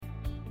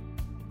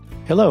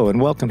Hello and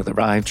welcome to the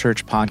Revive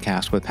Church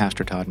podcast with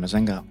Pastor Todd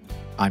Mazinga.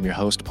 I'm your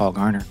host, Paul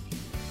Garner.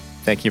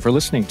 Thank you for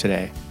listening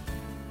today.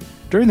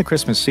 During the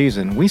Christmas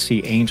season, we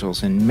see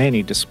angels in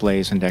many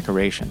displays and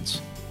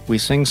decorations. We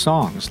sing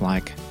songs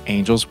like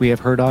Angels We Have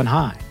Heard on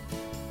High.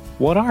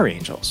 What are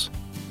angels?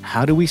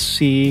 How do we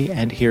see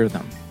and hear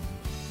them?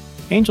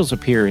 Angels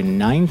appear in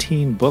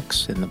 19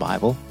 books in the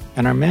Bible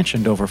and are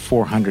mentioned over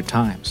 400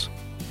 times.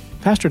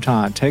 Pastor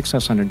Todd takes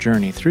us on a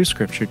journey through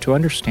Scripture to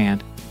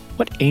understand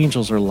what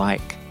angels are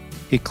like.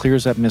 He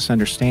clears up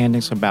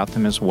misunderstandings about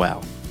them as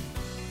well.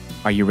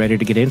 Are you ready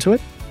to get into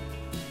it?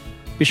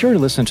 Be sure to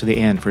listen to the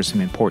end for some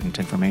important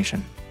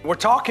information. We're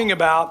talking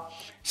about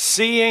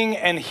seeing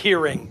and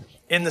hearing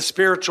in the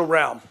spiritual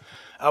realm.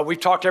 We've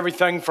talked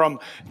everything from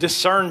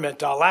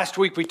discernment. Last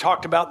week we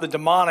talked about the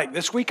demonic.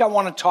 This week I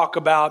want to talk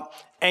about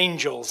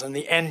angels and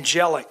the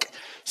angelic,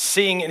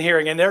 seeing and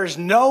hearing. And there's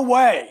no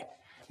way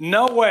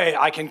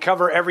I can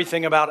cover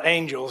everything about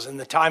angels in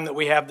the time that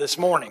we have this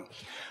morning.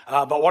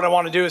 But what I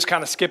want to do is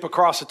kind of skip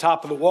across the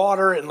top of the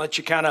water and let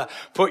you kind of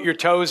put your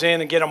toes in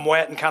and get them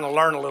wet and kind of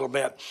learn a little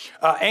bit.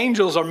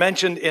 Angels are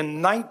mentioned in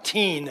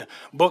 19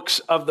 books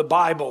of the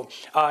Bible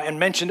and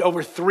mentioned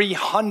over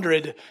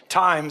 300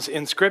 times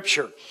in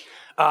Scripture.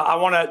 I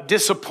want to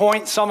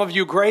disappoint some of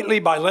you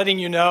greatly by letting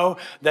you know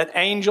that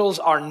angels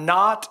are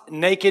not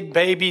naked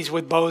babies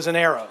with bows and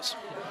arrows.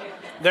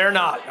 They're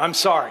not. I'm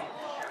sorry.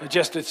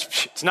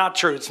 It's not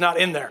true. It's not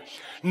in there.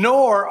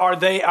 Nor are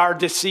they our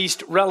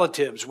deceased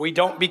relatives. We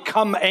don't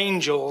become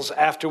angels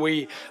after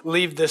we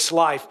leave this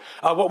life.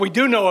 What we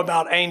do know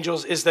about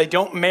angels is they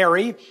don't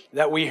marry,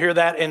 that we hear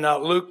that in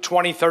Luke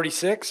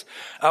 20:36.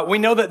 We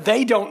know that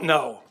they don't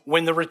know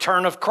when the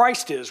return of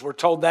Christ is. We're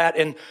told that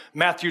in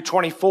Matthew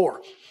 24.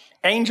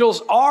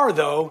 Angels are,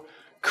 though,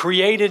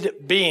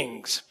 created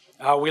beings.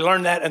 We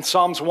learn that in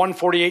Psalms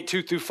 148,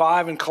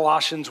 2-5, and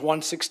Colossians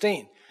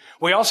 1:16.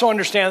 We also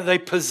understand that they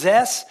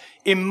possess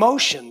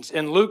emotions.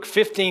 In Luke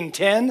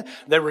 15:10,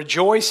 they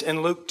rejoice.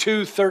 In Luke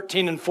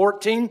 2:13 and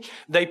 14,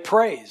 they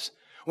praise.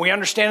 We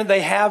understand that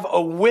they have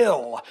a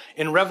will.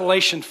 In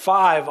Revelation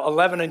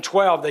 5:11 and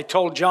 12, they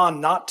told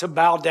John not to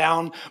bow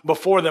down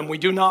before them. We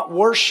do not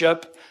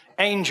worship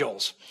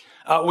angels.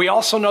 We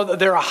also know that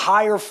they're a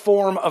higher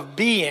form of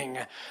being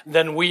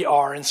than we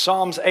are. In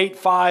Psalms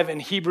 8:5 and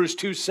Hebrews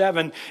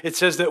 2:7, it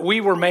says that we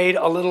were made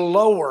a little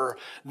lower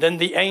than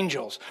the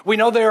angels. We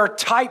know there are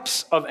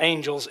types of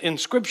angels in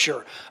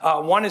Scripture.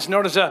 One is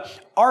known as an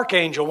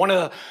archangel, one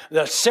of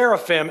the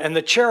seraphim and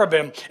the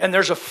cherubim. And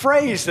there's a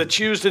phrase that's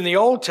used in the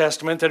Old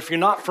Testament that if you're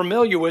not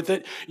familiar with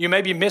it, you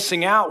may be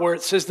missing out, where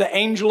it says the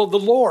angel of the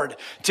Lord.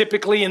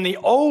 Typically in the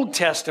Old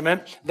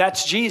Testament,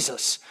 that's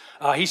Jesus.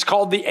 He's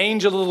called the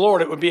angel of the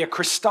Lord. It would be a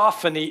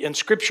Christophany in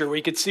Scripture.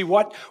 We could see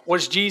what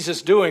was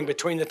Jesus doing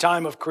between the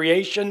time of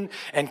creation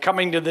and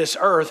coming to this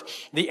earth.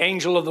 The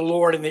angel of the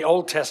Lord in the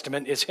Old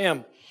Testament is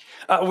him.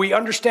 We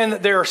understand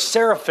that there are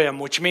seraphim,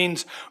 which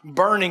means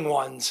burning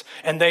ones,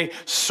 and they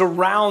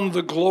surround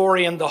the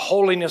glory and the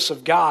holiness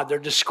of God. They're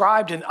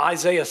described in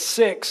Isaiah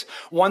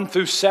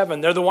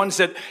 6:1-7. They're the ones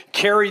that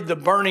carried the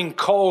burning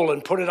coal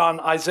and put it on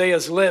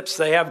Isaiah's lips.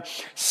 They have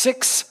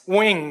 6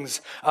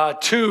 wings,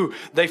 2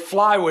 they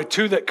fly with,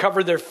 2 that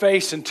cover their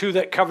face and 2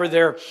 that cover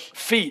their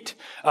feet.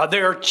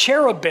 There are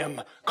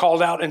cherubim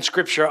called out in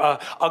Scripture, a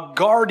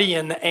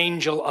guardian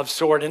angel of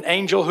sort, an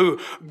angel who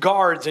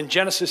guards. In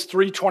Genesis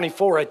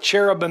 3:24, a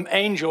cherubim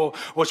angel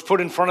was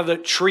put in front of the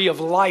tree of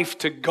life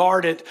to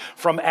guard it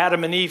from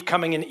Adam and Eve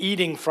coming and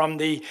eating from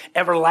the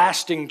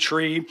everlasting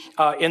tree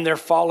in their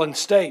fallen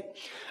state.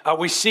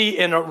 We see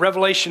in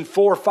Revelation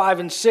 4:5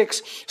 and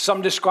 6,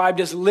 some described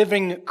as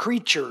living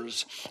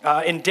creatures.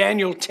 In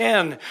Daniel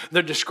 10,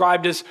 they're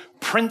described as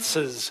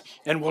princes,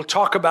 and we'll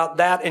talk about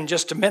that in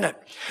just a minute.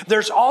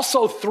 There's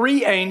also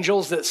 3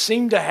 angels that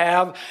seem to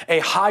have a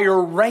higher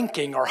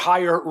ranking or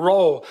higher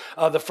role.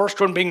 The first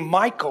one being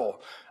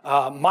Michael.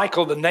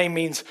 Michael, the name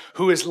means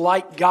who is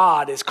like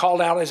God, is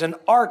called out as an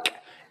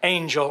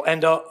archangel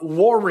and a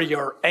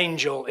warrior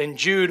angel. In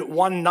Jude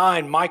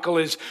 1:9, Michael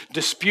is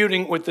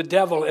disputing with the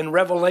devil. In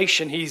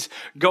Revelation, he's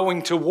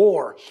going to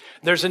war.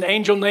 There's an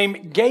angel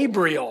named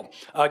Gabriel.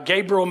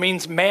 Gabriel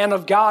means man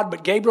of God,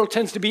 but Gabriel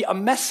tends to be a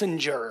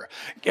messenger.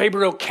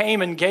 Gabriel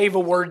came and gave a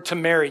word to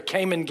Mary,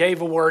 came and gave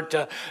a word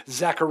to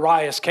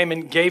Zacharias, came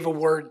and gave a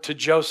word to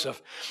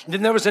Joseph.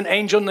 Then there was an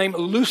angel named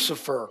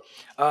Lucifer.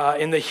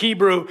 In the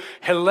Hebrew,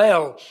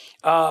 Hillel,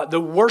 the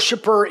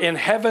worshiper in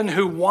heaven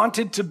who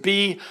wanted to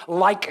be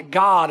like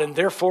God and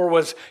therefore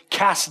was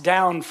cast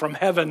down from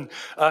heaven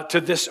to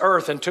this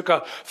earth and took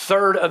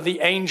 1/3 of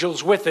the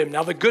angels with him.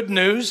 Now, the good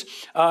news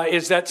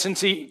is that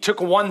since he took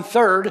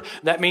 1/3,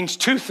 that means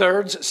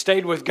 2/3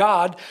 stayed with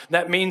God.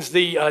 That means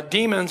the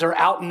demons are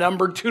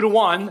outnumbered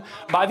 2-1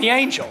 by the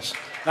angels.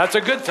 That's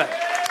a good thing.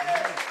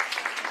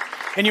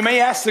 And you may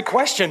ask the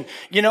question,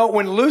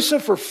 when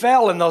Lucifer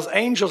fell and those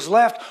angels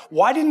left,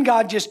 why didn't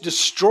God just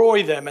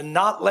destroy them and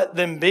not let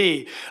them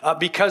be?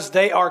 Because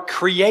they are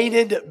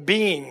created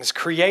beings,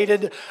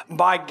 created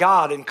by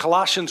God. In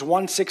Colossians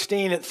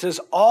 1:16, it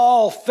says,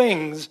 all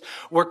things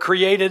were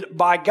created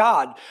by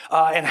God.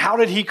 And how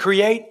did he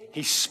create?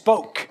 He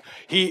spoke.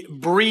 He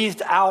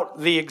breathed out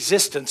the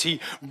existence. He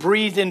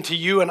breathed into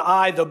you and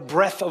I the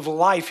breath of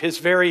life, his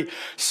very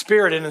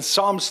spirit. And in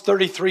Psalms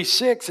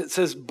 33:6, it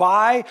says,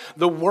 by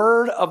the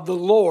word of the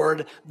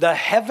Lord, the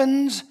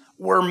heavens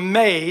were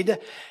made,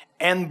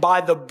 and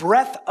by the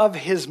breath of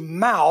his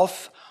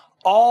mouth,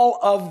 all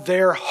of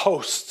their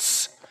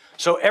hosts.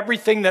 So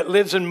everything that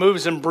lives and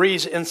moves and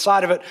breathes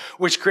inside of it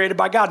was created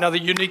by God. Now, the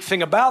unique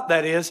thing about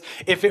that is,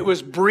 if it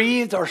was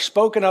breathed or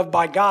spoken of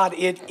by God,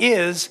 it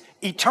is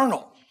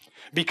eternal.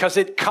 Because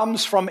it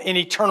comes from an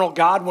eternal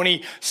God. When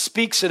he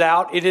speaks it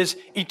out, it is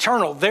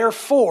eternal.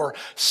 Therefore,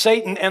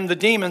 Satan and the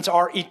demons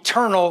are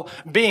eternal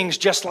beings,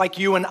 just like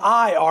you and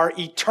I are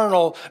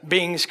eternal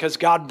beings, because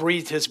God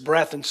breathed his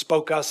breath and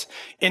spoke us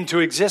into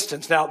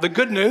existence. Now, the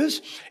good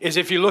news is,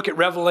 if you look at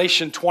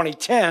Revelation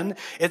 20:10,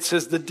 it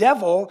says, the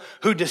devil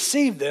who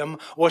deceived them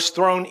was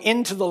thrown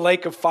into the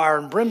lake of fire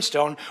and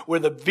brimstone, where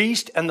the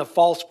beast and the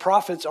false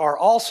prophets are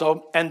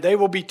also, and they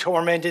will be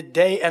tormented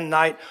day and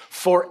night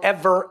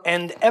forever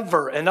and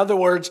ever. In other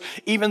words,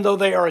 even though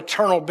they are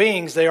eternal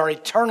beings, they are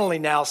eternally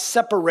now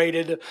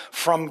separated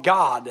from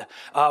God.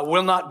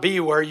 Will not be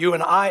where you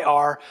and I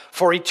are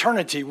for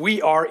eternity.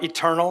 We are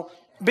eternal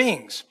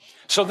beings.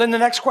 So then the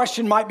next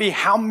question might be,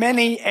 how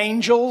many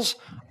angels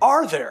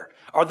are there?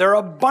 Are there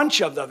a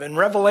bunch of them? In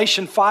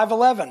Revelation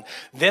 5:11,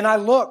 then I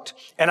looked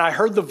and I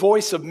heard the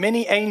voice of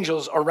many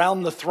angels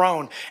around the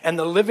throne and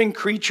the living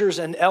creatures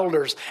and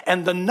elders,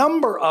 and the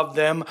number of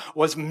them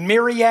was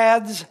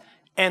myriads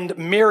and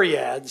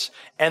myriads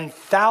and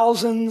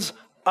thousands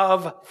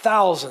of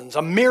thousands.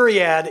 A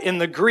myriad in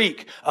the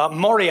Greek,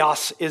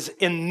 morios, is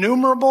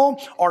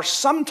innumerable, or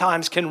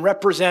sometimes can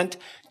represent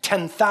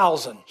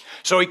 10,000.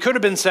 So he could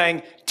have been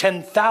saying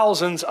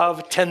 10,000s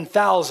of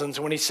 10,000s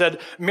when he said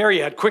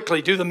myriad.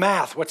 Quickly, do the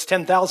math. What's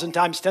 10,000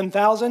 times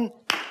 10,000?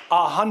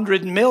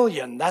 100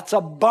 million. That's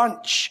a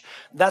bunch.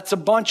 That's a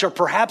bunch, or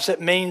perhaps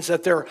it means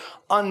that they're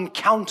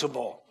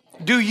uncountable.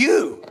 Do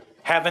you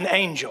have an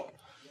angel?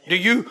 Do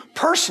you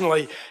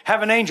personally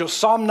have an angel?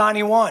 Psalm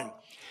 91.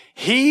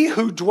 He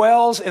who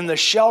dwells in the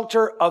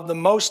shelter of the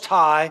Most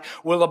High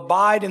will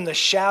abide in the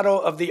shadow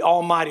of the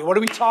Almighty. What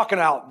are we talking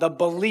about? The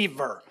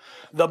believer.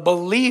 The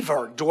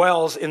believer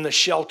dwells in the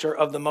shelter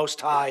of the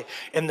Most High,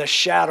 in the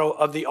shadow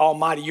of the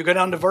Almighty. You go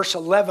down to verse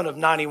 11 of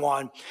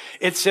 91.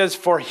 It says,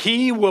 for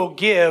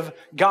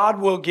God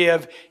will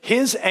give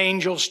his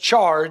angels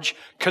charge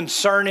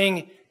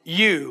concerning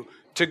you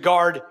to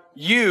guard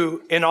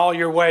you in all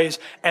your ways,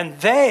 and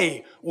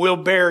they will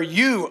bear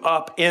you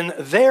up in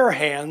their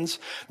hands,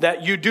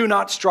 that you do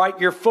not strike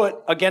your foot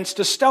against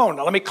a stone.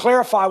 Now let me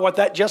clarify what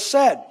that just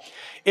said.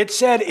 It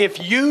said,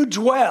 if you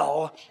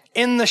dwell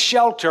in the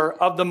shelter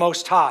of the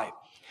Most High.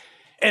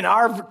 In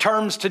our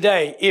terms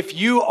today, if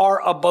you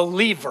are a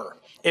believer,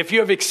 if you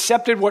have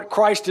accepted what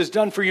Christ has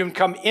done for you and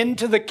come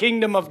into the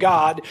kingdom of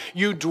God,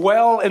 you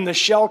dwell in the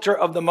shelter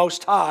of the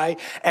Most High,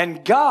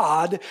 and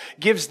God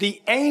gives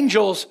the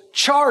angels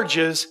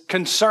charges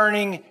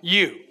concerning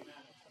you.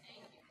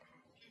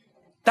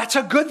 That's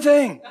a good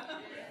thing.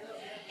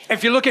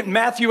 If you look at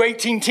Matthew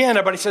 18:10,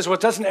 everybody says, well,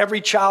 doesn't every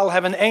child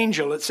have an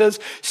angel? It says,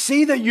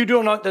 see that you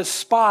do not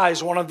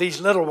despise one of these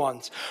little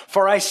ones.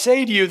 For I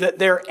say to you that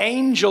their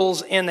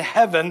angels in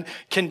heaven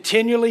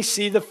continually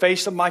see the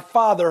face of my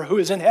Father who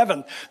is in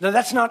heaven. Now,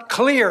 that's not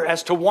clear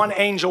as to one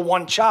angel,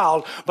 one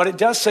child, but it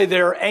does say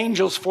there are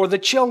angels for the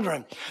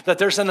children, that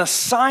there's an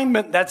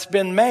assignment that's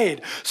been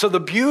made. So the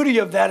beauty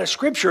of that of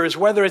Scripture is,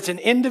 whether it's an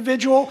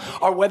individual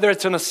or whether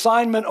it's an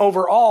assignment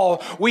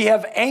overall, we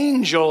have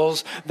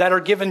angels that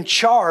are given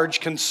charge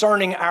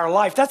concerning our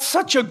life. That's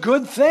such a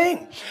good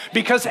thing,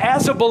 because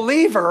as a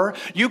believer,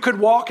 you could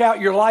walk out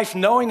your life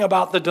knowing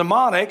about the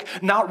demonic,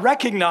 not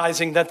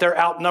recognizing that they're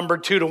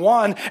outnumbered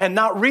 2-1, and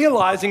not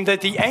realizing that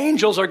the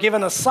angels are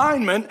given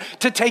assignment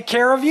to take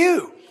care of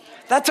you.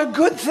 That's a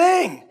good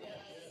thing.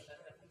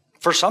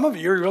 For some of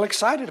you, you're real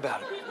excited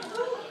about it.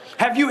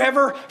 Have you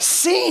ever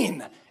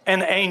seen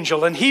an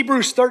angel? In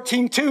Hebrews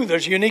 13:2,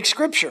 there's a unique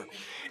scripture.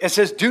 It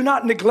says, do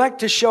not neglect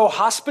to show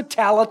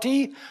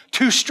hospitality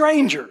to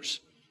strangers,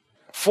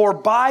 for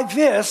by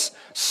this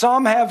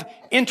some have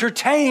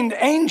entertained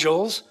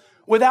angels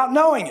without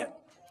knowing it.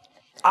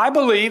 I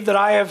believe that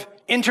I have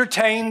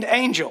entertained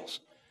angels.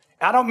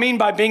 I don't mean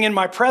by being in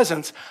my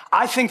presence.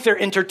 I think they're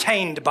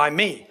entertained by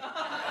me.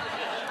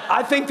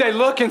 I think they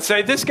look and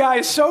say, this guy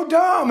is so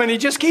dumb, and he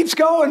just keeps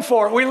going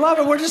for it. We love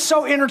it. We're just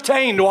so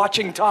entertained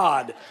watching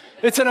Todd.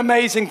 It's an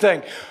amazing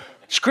thing.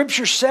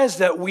 Scripture says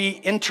that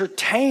we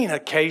entertain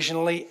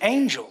occasionally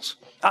angels.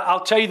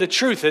 I'll tell you the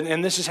truth,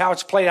 and this is how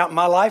it's played out in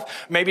my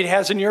life. Maybe it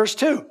has in yours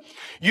too.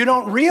 You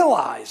don't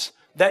realize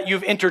that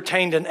you've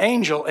entertained an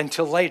angel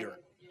until later.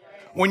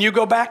 When you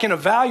go back and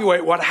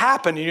evaluate what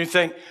happened, and you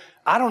think,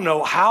 I don't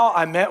know how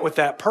I met with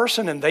that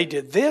person and they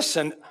did this.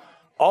 And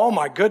oh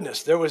my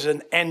goodness, there was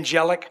an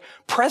angelic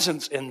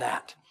presence in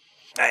that.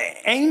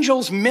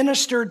 Angels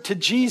ministered to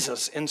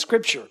Jesus in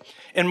Scripture.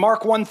 In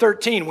Mark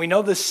 1:13, we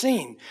know the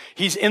scene.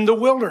 He's in the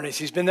wilderness.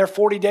 He's been there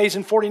 40 days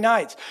and 40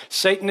 nights.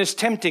 Satan is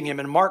tempting him.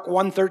 In Mark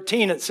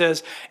 1:13, it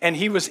says, and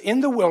he was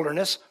in the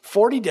wilderness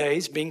 40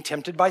 days being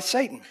tempted by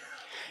Satan.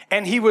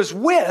 And he was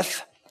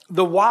with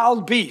the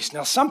wild beast.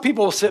 Now, some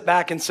people will sit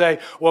back and say,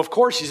 well, of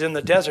course, he's in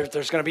the desert.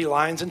 There's going to be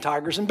lions and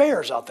tigers and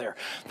bears out there.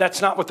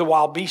 That's not what the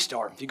wild beasts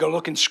are. If you go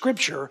look in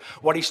Scripture,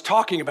 what he's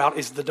talking about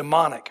is the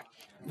demonic.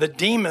 The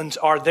demons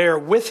are there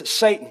with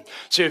Satan.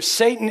 So you have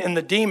Satan and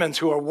the demons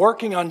who are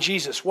working on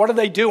Jesus. What are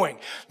they doing?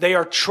 They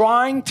are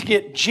trying to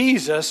get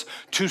Jesus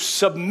to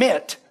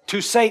submit to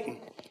Satan.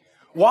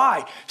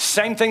 Why?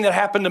 Same thing that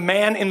happened to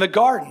man in the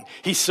garden.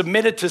 He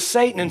submitted to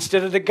Satan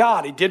instead of to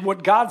God. He did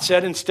what God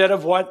said instead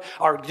of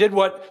did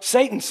what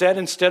Satan said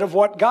instead of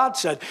what God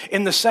said.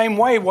 In the same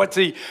way, what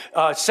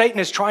Satan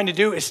is trying to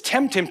do is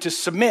tempt him to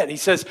submit. He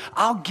says,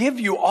 I'll give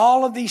you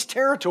all of these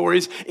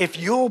territories if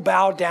you'll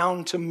bow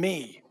down to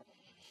me.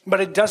 But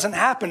it doesn't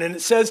happen. And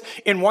it says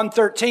in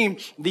 113,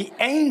 the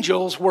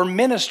angels were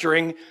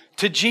ministering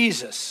to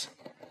Jesus.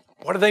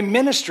 What are they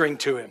ministering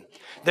to him?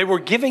 They were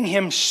giving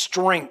him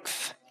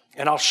strength.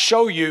 And I'll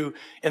show you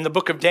in the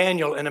book of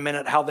Daniel in a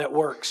minute how that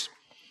works.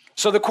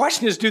 So the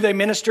question is, do they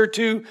minister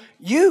to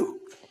you?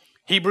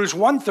 Hebrews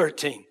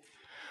 1:13.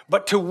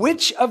 But to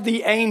which of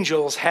the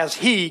angels has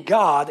he,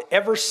 God,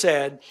 ever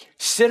said,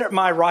 sit at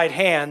my right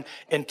hand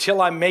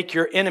until I make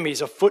your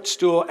enemies a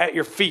footstool at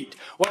your feet?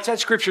 What's that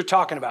scripture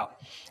talking about?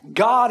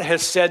 God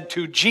has said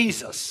to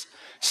Jesus,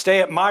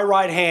 stay at my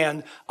right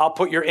hand, I'll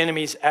put your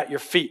enemies at your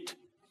feet.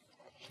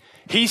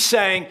 He's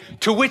saying,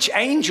 to which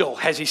angel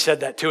has he said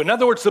that to? In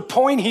other words, the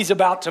point he's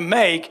about to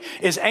make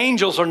is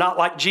angels are not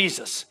like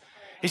Jesus.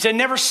 He said,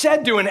 never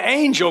said to an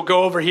angel,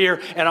 go over here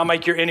and I'll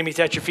make your enemies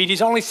at your feet.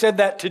 He's only said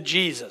that to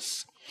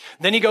Jesus.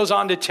 Then he goes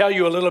on to tell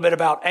you a little bit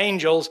about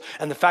angels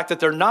and the fact that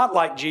they're not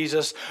like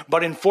Jesus,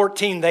 but in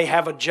 14, they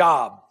have a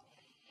job.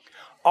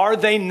 Are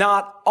they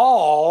not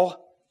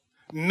all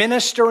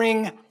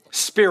ministering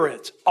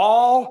spirits?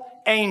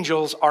 All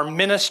angels are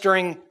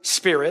ministering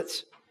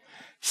spirits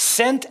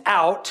sent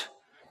out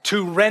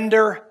to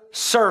render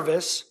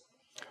service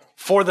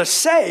for the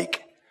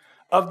sake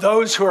of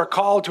those who are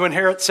called to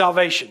inherit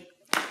salvation.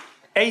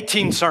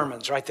 18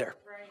 sermons right there.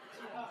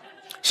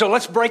 So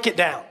let's break it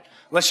down.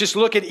 Let's just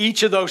look at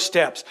each of those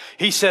steps.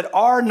 He said,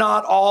 are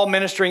not all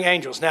ministering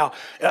angels? Now,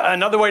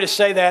 another way to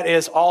say that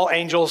is all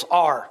angels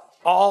are.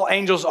 All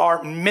angels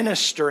are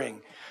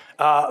ministering.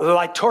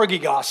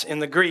 Liturgikos in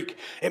the Greek.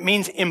 It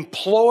means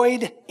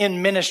employed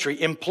in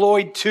ministry,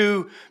 employed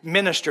to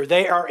minister.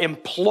 They are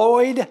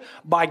employed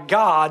by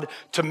God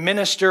to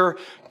minister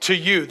to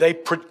you. They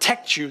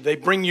protect you. They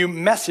bring you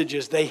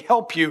messages. They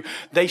help you.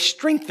 They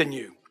strengthen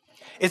you.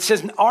 It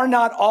says, are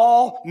not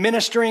all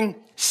ministering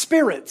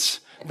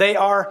spirits? They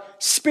are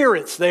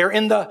spirits. They are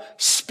in the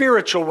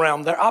spiritual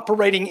realm. They're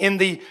operating in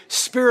the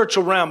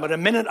spiritual realm. But in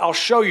a minute, I'll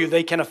show you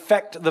they can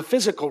affect the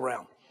physical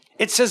realm.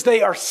 It says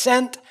they are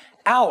sent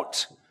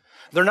out.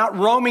 They're not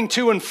roaming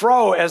to and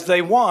fro as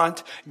they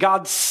want.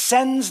 God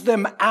sends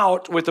them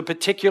out with a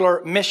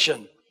particular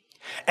mission.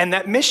 And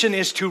that mission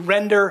is to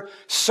render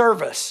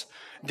service.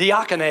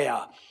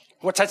 Diakonia.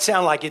 What's that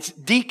sound like? It's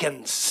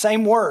deacons,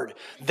 same word.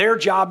 Their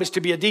job is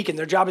to be a deacon.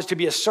 Their job is to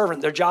be a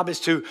servant. Their job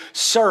is to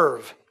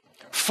serve.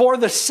 For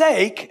the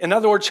sake, in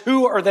other words,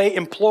 who are they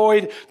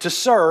employed to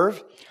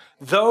serve?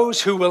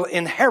 Those who will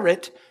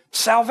inherit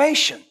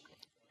salvation.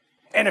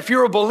 And if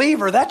you're a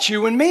believer, that's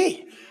you and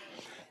me.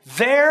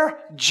 Their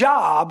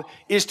job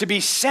is to be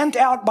sent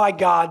out by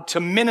God to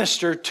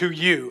minister to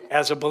you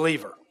as a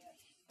believer.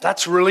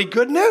 That's really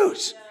good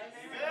news.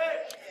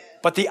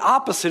 But the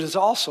opposite is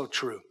also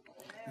true.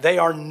 They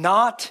are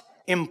not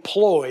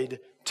employed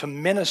to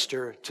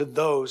minister to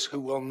those who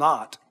will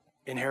not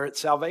inherit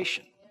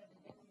salvation.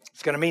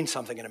 It's going to mean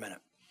something in a minute.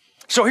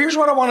 So here's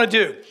what I want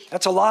to do.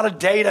 That's a lot of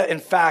data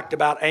and fact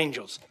about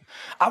angels.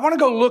 I want to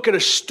go look at a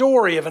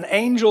story of an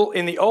angel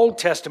in the Old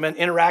Testament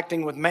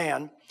interacting with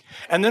man,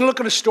 and then look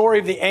at a story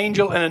of the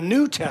angel in a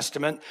New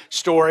Testament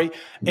story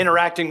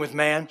interacting with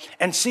man,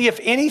 and see if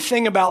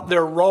anything about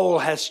their role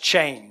has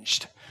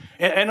changed.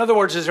 In other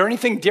words, is there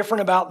anything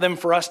different about them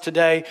for us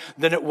today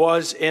than it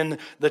was in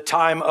the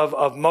time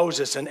of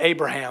Moses and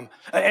Abraham?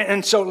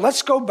 And so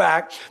let's go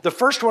back. The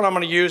first one I'm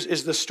going to use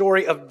is the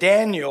story of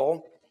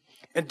Daniel.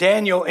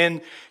 Daniel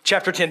in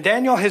chapter 10.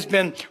 Daniel has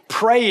been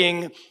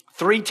praying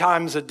 3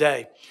 times a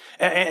day.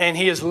 And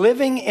he is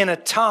living in a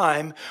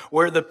time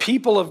where the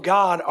people of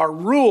God are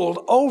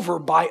ruled over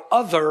by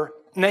other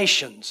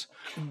nations.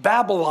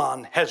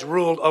 Babylon has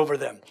ruled over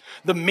them.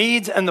 The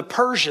Medes and the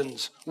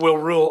Persians will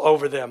rule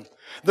over them.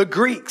 The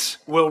Greeks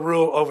will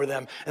rule over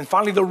them. And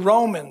finally, the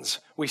Romans,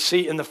 we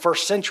see in the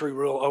first century,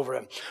 rule over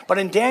them. But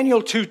in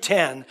Daniel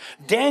 2:10,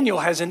 Daniel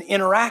has an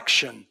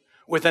interaction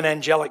with an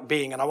angelic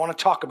being. And I want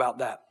to talk about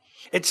that.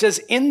 It says,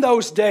 in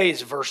those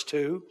days, verse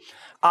 2,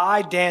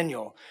 I,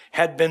 Daniel,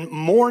 had been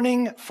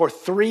mourning for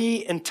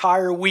 3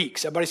 entire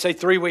weeks. Everybody say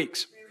 3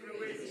 weeks.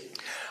 3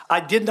 weeks. I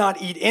did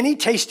not eat any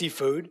tasty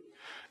food,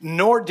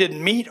 nor did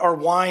meat or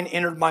wine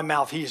enter my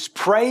mouth. He is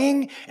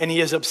praying and he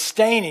is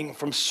abstaining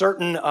from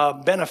certain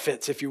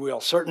benefits, if you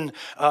will, certain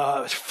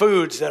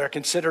foods that are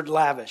considered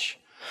lavish.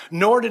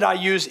 Nor did I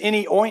use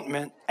any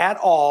ointment at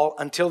all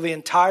until the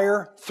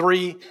entire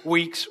 3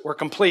 weeks were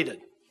completed.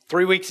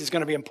 3 weeks is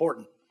going to be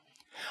important.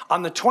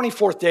 On the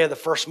 24th day of the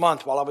first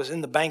month, while I was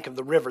in the bank of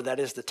the river, that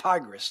is the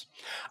Tigris,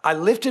 I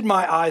lifted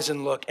my eyes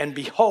and looked, and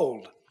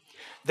behold,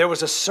 there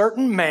was a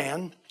certain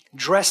man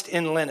dressed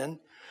in linen,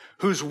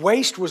 whose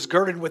waist was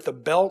girded with a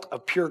belt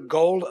of pure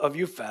gold of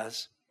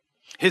Uphaz.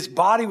 His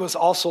body was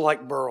also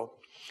like beryl.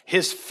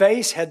 His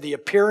face had the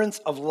appearance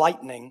of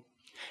lightning.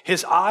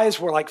 His eyes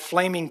were like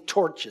flaming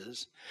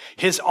torches.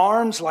 His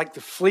arms like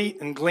the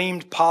fleet and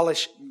gleamed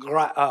polished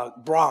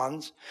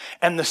bronze.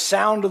 And the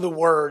sound of the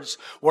words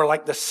were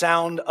like the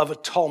sound of a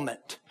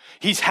tumult.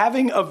 He's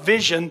having a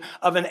vision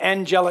of an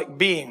angelic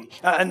being.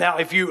 And now,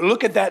 if you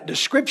look at that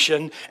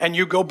description and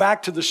you go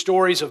back to the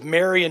stories of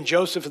Mary and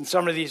Joseph and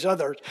some of these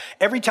others,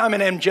 every time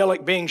an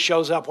angelic being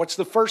shows up, what's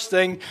the first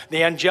thing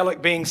the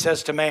angelic being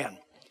says to man?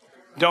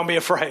 Don't be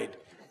afraid.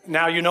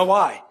 Now you know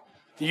why.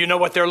 You know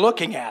what they're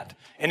looking at.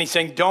 And he's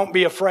saying, don't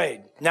be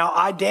afraid. Now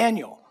I,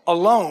 Daniel,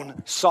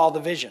 alone saw the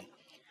vision,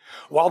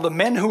 while the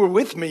men who were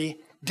with me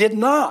did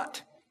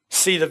not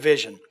see the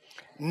vision.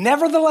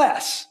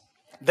 Nevertheless,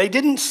 they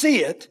didn't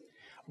see it,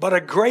 but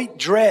a great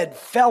dread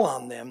fell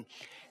on them,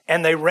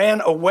 and they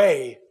ran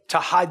away to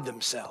hide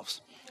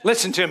themselves.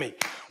 Listen to me.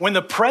 When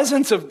the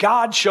presence of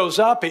God shows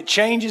up, it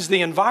changes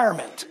the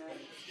environment.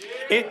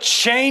 It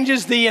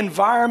changes the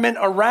environment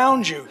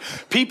around you.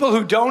 People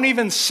who don't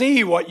even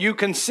see what you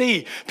can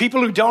see,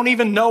 people who don't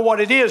even know what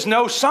it is,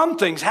 know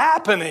something's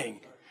happening.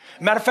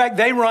 Matter of fact,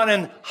 they run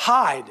and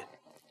hide.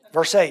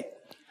 Verse 8.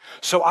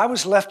 So I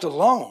was left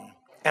alone,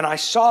 and I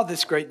saw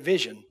this great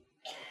vision.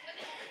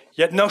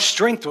 Yet no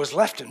strength was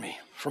left in me,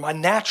 for my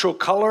natural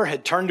color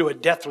had turned to a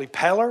deathly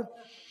pallor,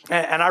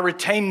 and I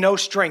retained no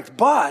strength.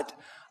 But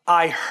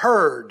I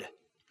heard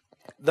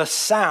the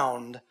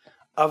sound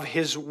of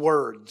his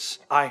words.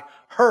 I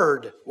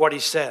heard what he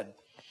said.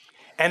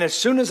 And as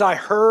soon as I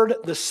heard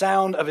the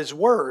sound of his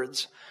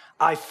words,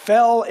 I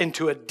fell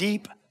into a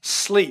deep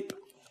sleep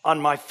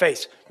on my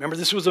face. Remember,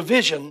 this was a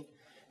vision.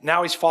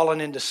 Now he's fallen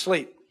into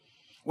sleep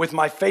with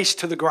my face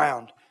to the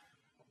ground.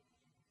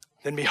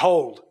 Then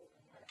behold,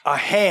 a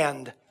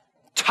hand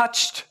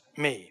touched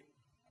me.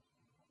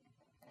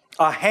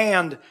 A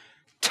hand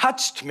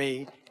touched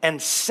me and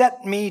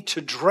set me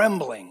to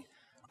trembling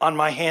on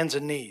my hands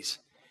and knees.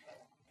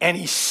 And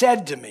he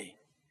said to me,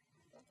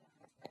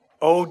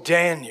 O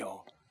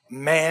Daniel,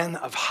 man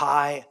of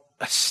high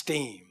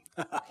esteem.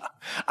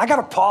 I got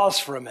to pause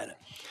for a minute,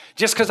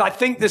 just because I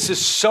think this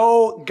is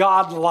so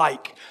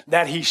God-like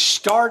that he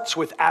starts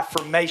with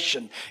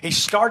affirmation. He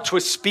starts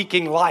with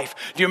speaking life.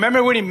 Do you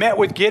remember when he met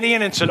with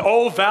Gideon and said,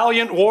 "O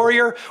valiant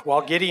warrior,"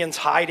 while Gideon's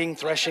hiding,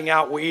 threshing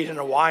out wheat in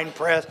a wine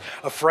press,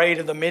 afraid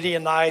of the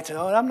Midianites? And,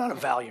 "Oh, I'm not a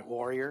valiant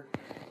warrior."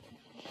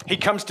 He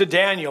comes to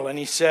Daniel and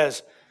he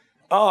says,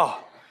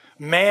 "Oh,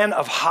 man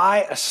of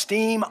high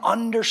esteem,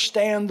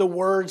 understand the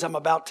words I'm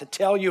about to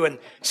tell you and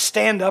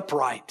stand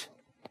upright.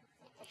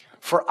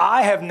 For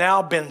I have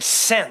now been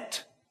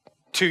sent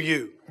to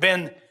you."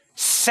 Been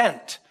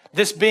sent.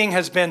 This being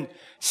has been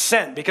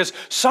sent. Because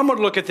some would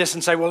look at this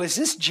and say, well, is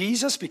this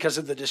Jesus because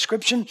of the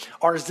description,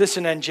 or is this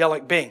an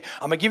angelic being?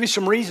 I'm going to give you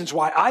some reasons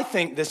why I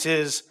think this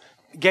is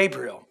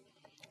Gabriel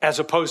as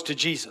opposed to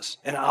Jesus.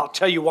 And I'll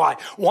tell you why.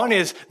 One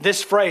is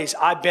this phrase,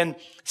 I've been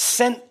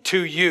sent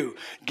to you.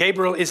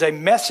 Gabriel is a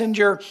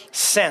messenger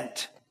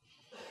sent.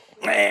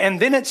 And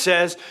then it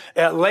says,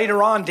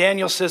 later on,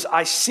 Daniel says,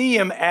 I see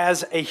him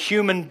as a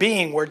human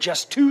being, where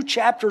just 2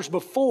 chapters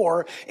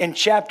before, in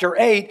chapter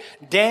 8,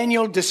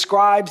 Daniel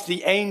describes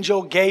the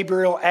angel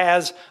Gabriel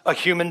as a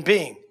human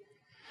being.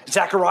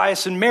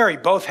 Zacharias and Mary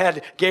both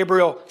had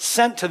Gabriel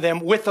sent to them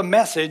with a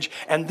message,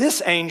 and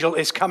this angel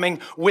is coming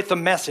with a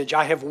message.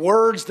 I have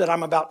words that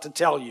I'm about to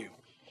tell you.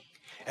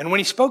 And when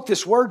he spoke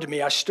this word to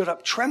me, I stood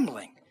up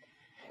trembling.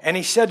 And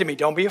he said to me,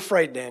 don't be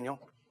afraid, Daniel.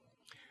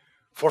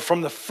 For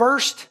from the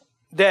first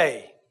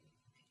day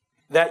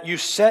that you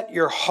set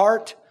your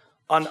heart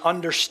on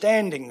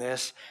understanding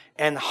this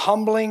and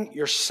humbling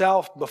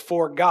yourself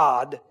before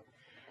God,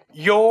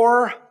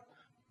 your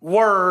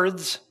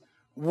words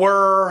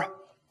were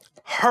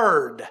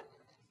heard,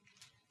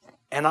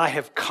 and I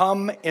have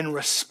come in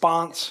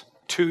response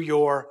to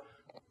your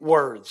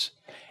words.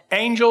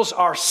 Angels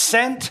are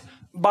sent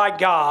by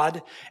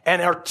God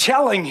and are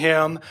telling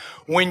him,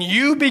 when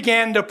you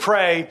began to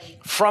pray,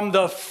 from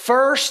the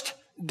first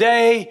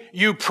day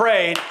you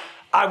prayed,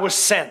 I was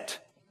sent.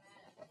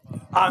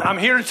 I'm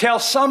here to tell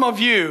some of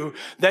you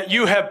that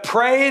you have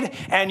prayed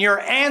and your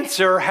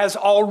answer has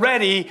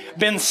already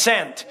been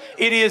sent.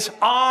 It is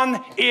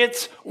on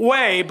its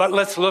way, but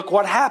let's look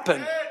what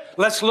happened.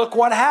 Let's look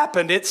what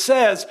happened. It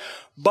says,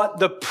 but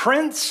the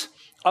prince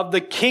of the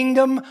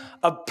kingdom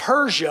of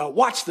Persia,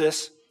 watch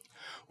this,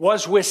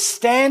 was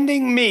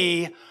withstanding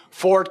me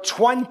for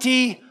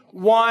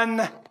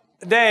 21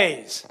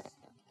 days.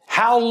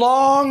 How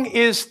long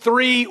is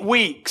 3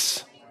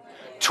 weeks?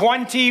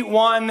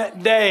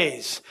 21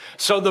 days.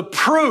 So the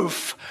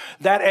proof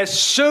that as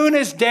soon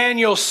as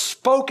Daniel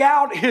spoke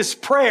out his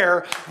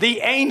prayer, the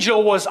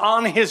angel was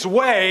on his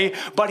way,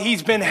 but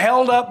he's been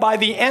held up by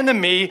the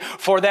enemy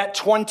for that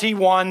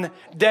 21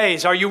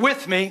 days. Are you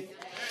with me?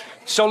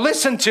 So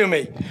listen to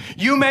me.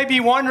 You may be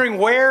wondering,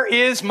 where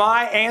is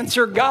my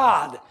answer,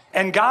 God?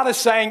 And God is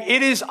saying,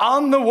 it is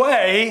on the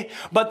way,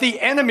 but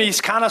the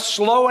enemy's kind of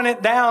slowing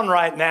it down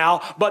right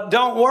now. But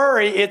don't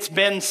worry, it's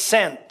been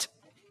sent.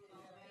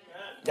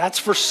 That's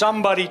for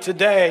somebody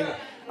today,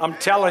 I'm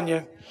telling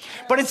you.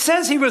 But it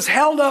says he was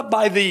held up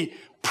by the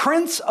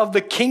prince of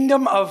the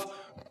kingdom of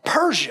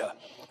Persia.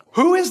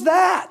 Who is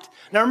that?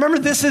 Now remember,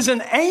 this is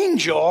an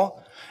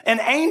angel. An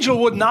angel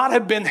would not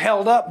have been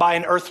held up by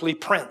an earthly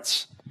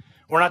prince.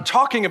 We're not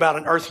talking about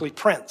an earthly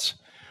prince.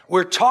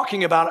 We're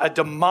talking about a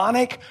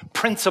demonic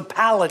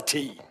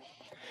principality.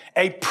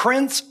 A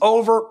prince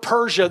over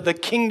Persia, the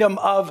kingdom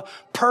of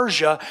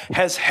Persia,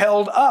 has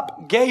held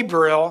up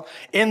Gabriel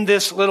in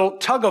this little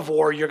tug of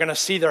war you're going to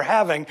see they're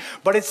having.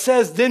 But it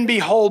says, then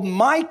behold,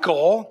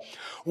 Michael,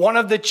 one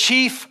of the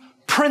chief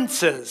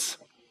princes.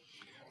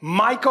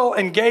 Michael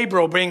and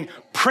Gabriel being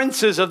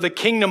princes of the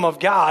kingdom of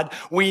God.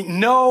 We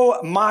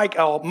know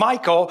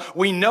Michael,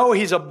 we know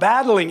he's a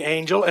battling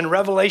angel. In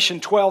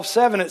Revelation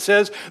 12:7, it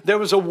says there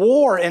was a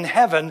war in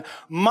heaven.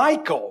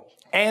 Michael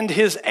and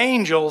his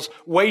angels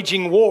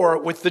waging war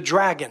with the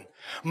dragon.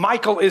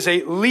 Michael is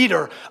a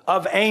leader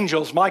of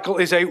angels. Michael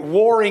is a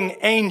warring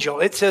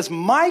angel. It says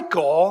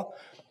Michael,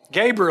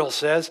 Gabriel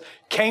says,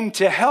 came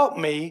to help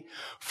me,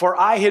 for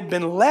I had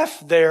been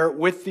left there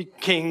with the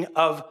king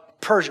of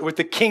Persia, with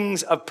the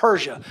kings of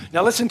Persia.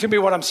 Now listen to me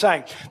what I'm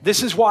saying.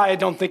 This is why I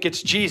don't think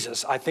it's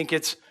Jesus. I think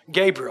it's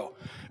Gabriel.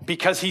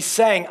 Because he's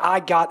saying, I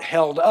got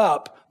held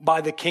up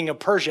by the king of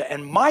Persia.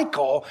 And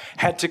Michael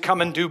had to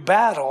come and do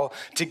battle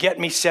to get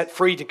me set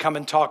free to come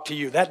and talk to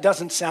you. That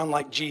doesn't sound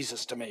like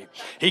Jesus to me.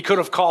 He could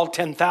have called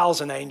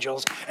 10,000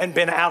 angels and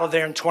been out of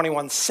there in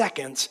 21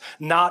 seconds,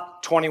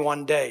 not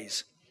 21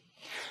 days.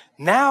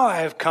 Now I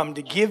have come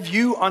to give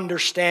you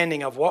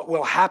understanding of what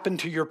will happen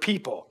to your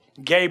people.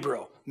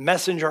 Gabriel,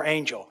 messenger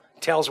angel,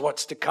 tells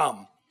what's to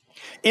come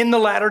in the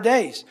latter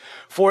days.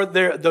 For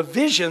the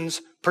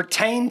visions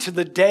pertain to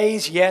the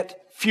days yet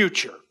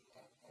future.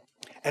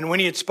 And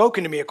when he had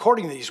spoken to me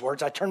according to these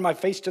words, I turned my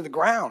face to the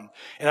ground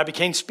and I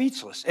became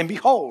speechless. And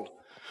behold,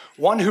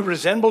 one who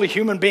resembled a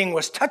human being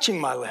was touching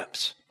my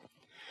lips.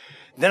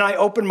 Then I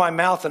opened my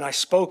mouth and I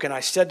spoke, and I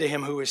said to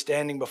him who was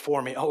standing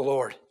before me, O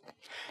Lord,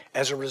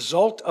 as a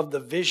result of the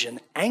vision,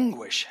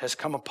 anguish has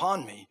come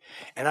upon me,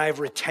 and I have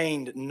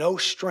retained no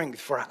strength.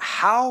 For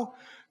how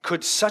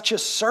could such a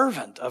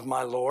servant of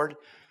my Lord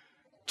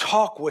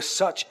talk with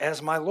such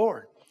as my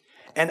Lord?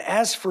 And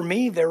as for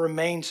me, there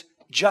remains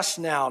just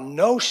now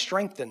no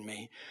strength in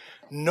me,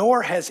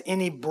 nor has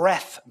any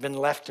breath been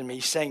left in me,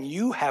 saying,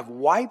 you have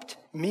wiped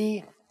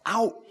me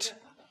out.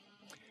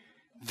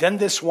 Then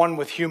this one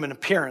with human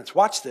appearance,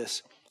 watch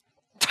this,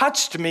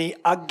 touched me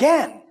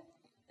again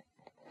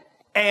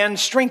and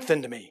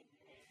strengthened me.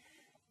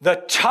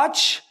 The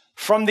touch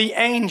from the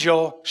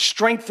angel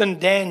strengthened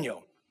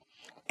Daniel.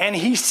 And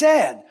he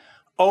said,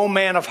 O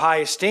man of high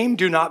esteem,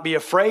 do not be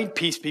afraid.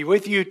 Peace be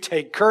with you.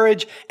 Take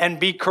courage and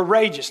be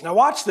courageous. Now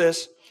watch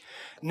this.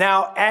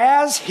 Now,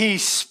 as he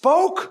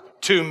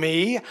spoke to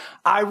me,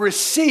 I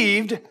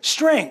received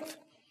strength.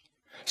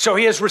 So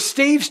he has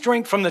received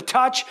strength from the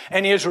touch,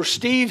 and he has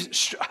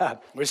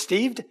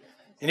received.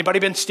 Anybody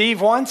been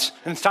Steve once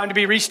and it's time to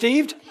be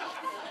re-Steved?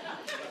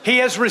 He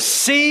has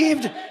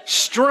received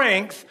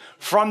strength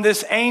from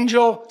this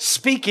angel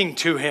speaking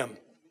to him.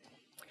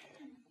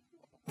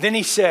 Then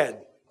he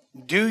said,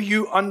 do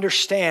you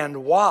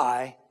understand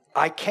why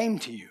I came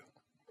to you?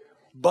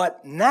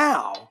 But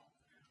now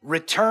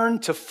return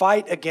to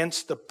fight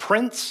against the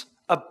prince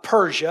of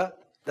Persia.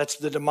 That's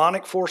the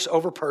demonic force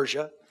over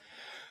Persia.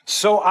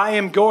 So I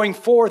am going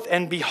forth,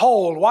 and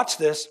behold, watch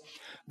this,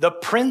 the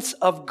prince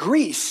of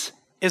Greece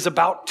is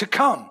about to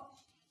come.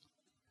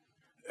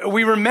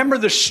 We remember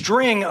the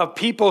string of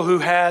people who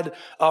had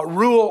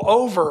rule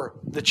over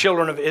the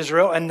children of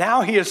Israel. And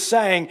now he is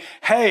saying,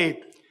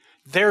 hey,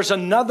 there's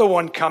another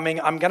one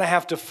coming. I'm going to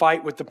have to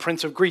fight with the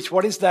prince of Greece.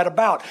 What is that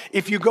about?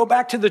 If you go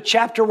back to the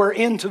chapter we're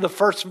in, to the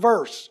first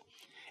verse,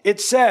 it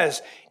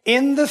says,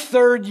 in the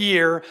 3rd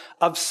year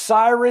of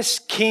Cyrus,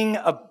 king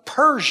of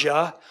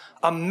Persia,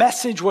 a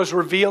message was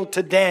revealed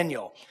to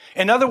Daniel.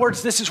 In other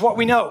words, this is what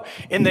we know.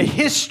 In the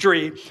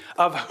history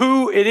of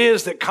who it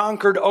is that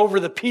conquered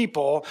over the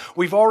people,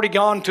 we've already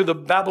gone to the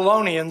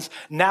Babylonians.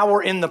 Now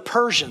we're in the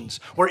Persians.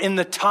 We're in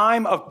the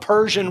time of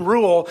Persian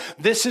rule.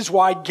 This is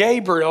why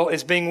Gabriel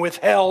is being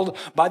withheld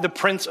by the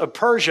prince of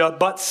Persia,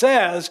 but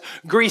says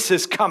Greece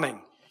is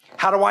coming.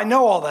 How do I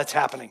know all that's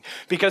happening?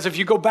 Because if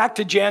you go back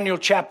to Daniel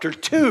chapter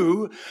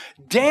 2,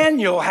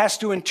 Daniel has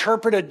to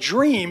interpret a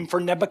dream for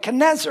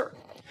Nebuchadnezzar.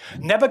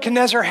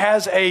 Nebuchadnezzar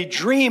has a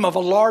dream of a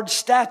large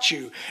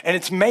statue, and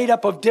it's made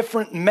up of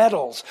different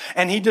metals.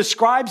 And he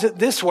describes it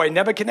this way.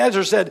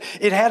 Nebuchadnezzar said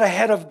it had a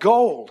head of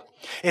gold.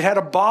 It had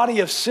a body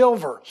of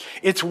silver.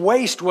 Its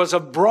waist was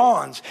of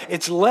bronze.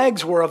 Its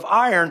legs were of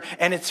iron,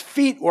 and its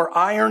feet were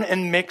iron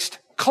and mixed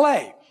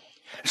clay.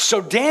 So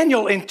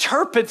Daniel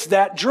interprets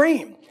that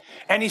dream.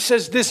 And he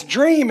says this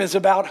dream is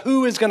about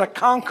who is going to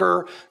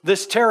conquer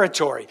this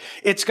territory.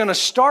 It's going to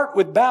start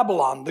with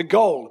Babylon, the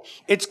gold.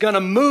 It's going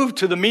to move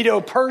to the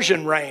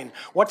Medo-Persian reign.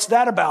 What's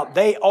that about?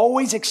 They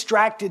always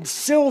extracted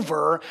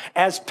silver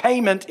as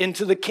payment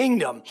into the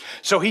kingdom.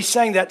 So he's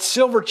saying that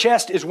silver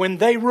chest is when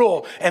they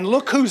rule. And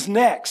look who's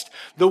next.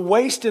 The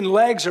waist and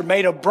legs are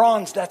made of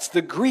bronze. That's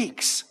the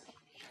Greeks.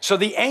 So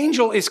the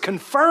angel is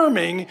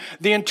confirming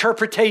the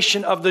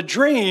interpretation of the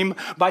dream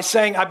by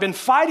saying, I've been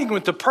fighting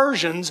with the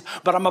Persians,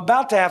 but I'm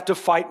about to have to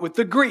fight with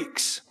the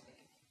Greeks.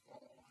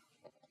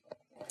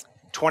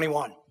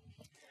 21.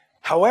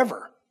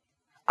 However,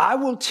 I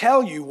will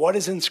tell you what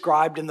is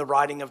inscribed in the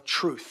writing of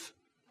truth.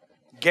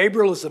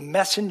 Gabriel is the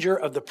messenger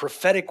of the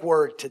prophetic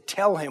word to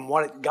tell him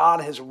what God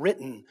has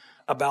written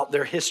about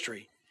their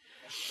history.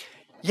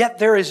 Yet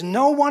there is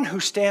no one who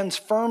stands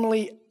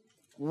firmly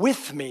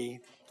with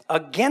me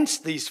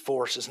against these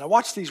forces. Now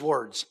watch these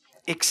words.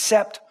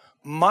 Except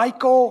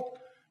Michael,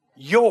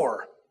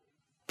 your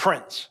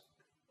prince.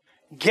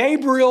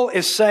 Gabriel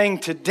is saying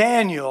to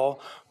Daniel,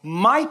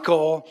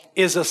 Michael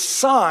is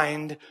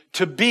assigned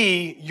to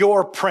be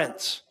your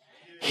prince.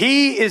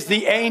 He is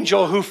the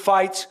angel who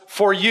fights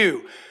for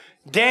you.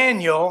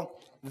 Daniel,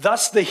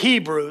 thus the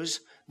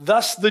Hebrews,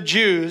 thus the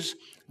Jews,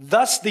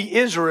 thus the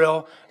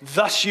Israel,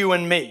 thus you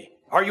and me.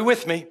 Are you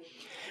with me?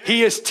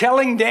 He is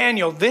telling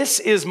Daniel, this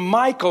is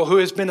Michael who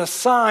has been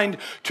assigned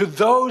to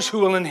those who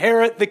will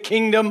inherit the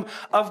kingdom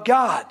of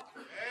God.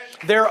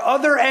 There are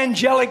other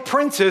angelic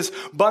princes,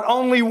 but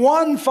only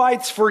one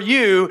fights for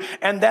you,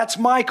 and that's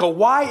Michael.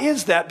 Why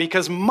is that?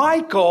 Because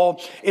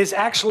Michael is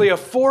actually a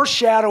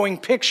foreshadowing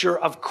picture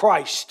of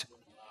Christ,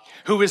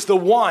 who is the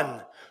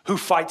one who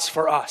fights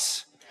for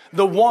us,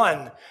 the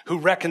one who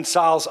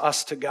reconciles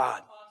us to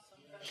God.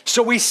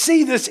 So we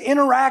see this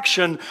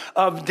interaction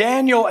of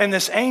Daniel and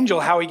this angel,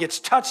 how he gets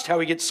touched, how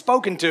he gets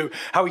spoken to,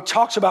 how he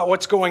talks about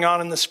what's going on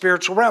in the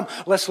spiritual realm.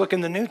 Let's look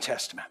in the New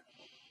Testament.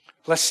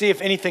 Let's see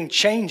if anything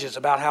changes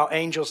about how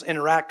angels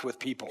interact with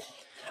people.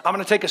 I'm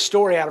going to take a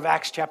story out of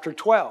Acts chapter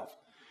 12.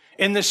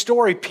 In this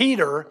story,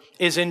 Peter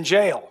is in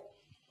jail.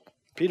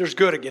 Peter's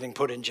good at getting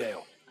put in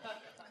jail.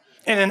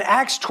 And in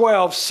Acts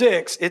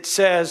 12:6, it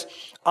says,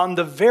 on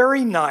the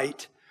very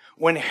night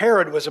when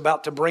Herod was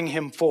about to bring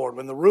him forward,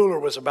 when the ruler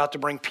was about to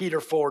bring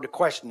Peter forward to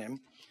question him,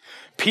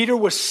 Peter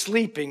was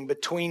sleeping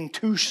between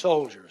two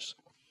soldiers.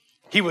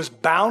 He was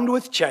bound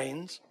with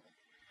chains,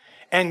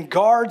 and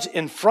guards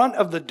in front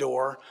of the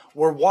door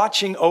were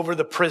watching over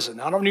the prison.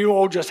 I don't know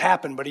what just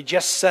happened, but he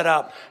just set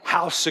up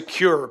how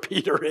secure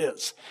Peter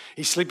is.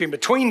 He's sleeping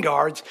between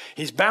guards,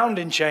 he's bound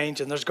in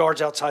chains, and there's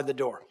guards outside the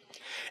door.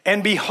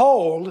 And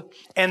behold,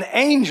 an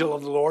angel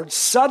of the Lord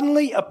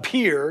suddenly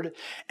appeared,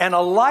 and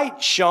a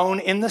light shone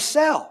in the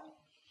cell.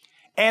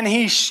 And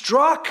he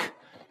struck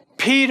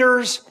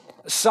Peter's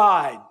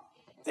side.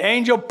 The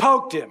angel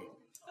poked him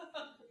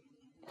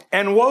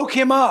and woke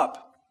him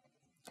up,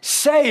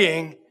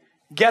 saying,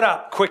 get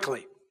up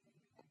quickly.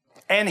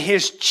 And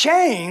his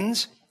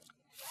chains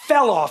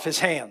fell off his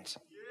hands.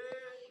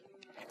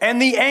 And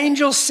the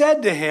angel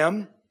said to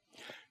him,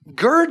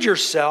 gird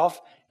yourself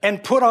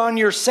and put on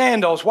your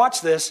sandals. Watch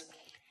this.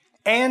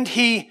 And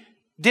he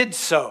did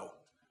so.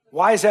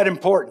 Why is that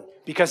important?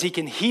 Because he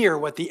can hear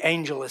what the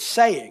angel is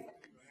saying.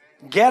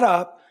 Get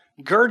up,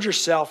 gird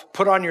yourself,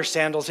 put on your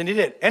sandals. And he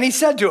did. And he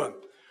said to him,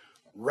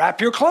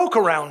 wrap your cloak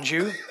around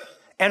you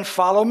and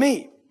follow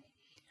me.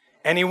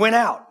 And he went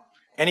out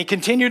and he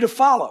continued to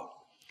follow.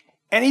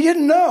 And he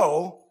didn't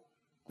know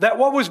that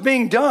what was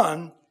being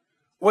done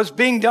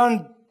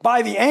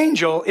by the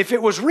angel if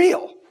it was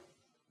real.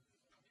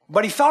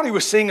 But he thought he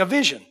was seeing a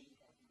vision.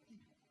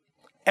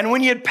 And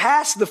when he had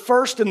passed the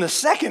first and the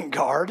second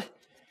guard,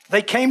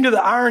 they came to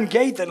the iron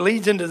gate that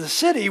leads into the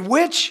city,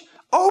 which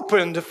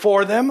opened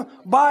for them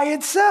by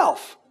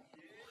itself.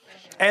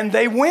 And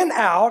they went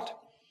out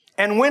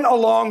and went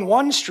along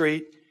one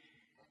street,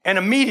 and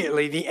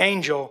immediately the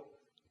angel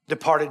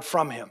departed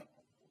from him.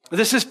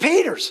 This is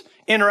Peter's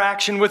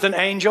interaction with an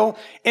angel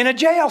in a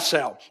jail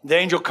cell. The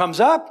angel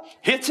comes up,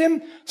 hits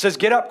him, says,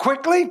 get up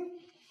quickly,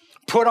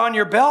 put on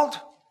your belt,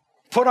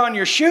 put on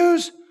your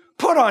shoes,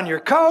 put on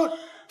your coat,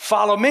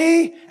 follow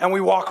me, and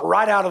we walk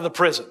right out of the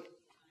prison.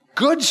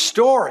 Good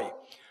story,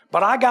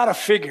 but I got to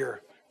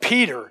figure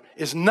Peter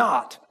is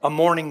not a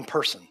morning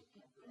person.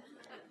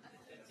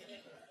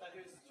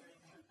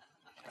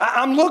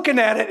 I'm looking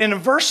at it, and in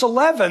verse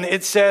 11,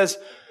 it says,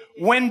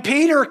 when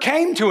Peter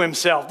came to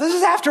himself, this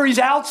is after he's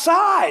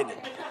outside.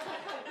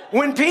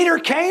 When Peter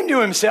came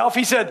to himself,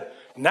 he said,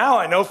 now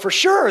I know for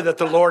sure that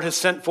the Lord has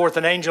sent forth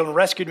an angel and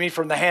rescued me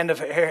from the hand of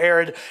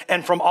Herod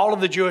and from all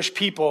of the Jewish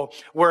people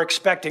were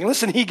expecting.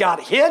 Listen, he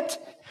got hit,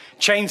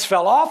 Chains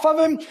fell off of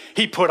him.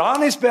 He put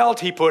on his belt.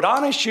 He put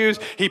on his shoes.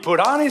 He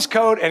put on his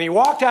coat, and he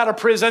walked out of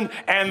prison,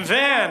 and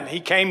then he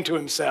came to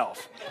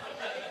himself.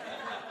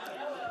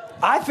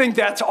 I think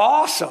that's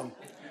awesome.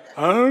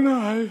 I don't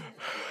know.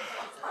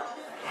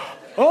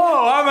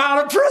 Oh, I'm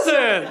out of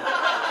prison.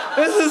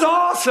 This is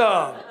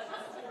awesome.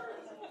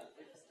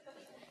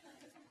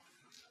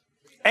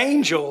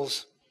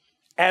 Angels,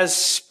 as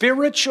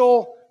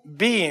spiritual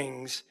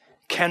beings,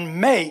 can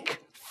make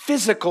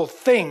physical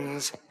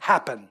things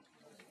happen.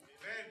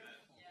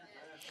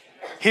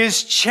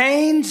 His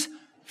chains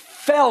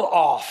fell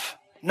off.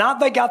 Not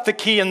they got the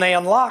key and they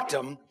unlocked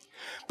them,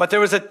 but there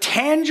was a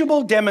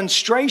tangible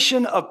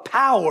demonstration of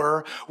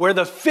power where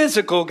the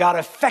physical got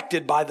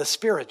affected by the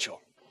spiritual.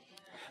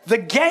 The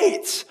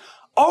gates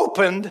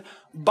opened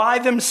by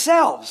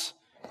themselves.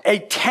 A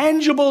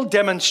tangible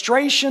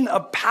demonstration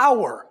of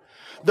power.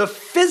 The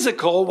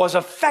physical was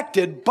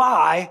affected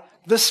by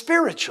the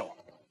spiritual.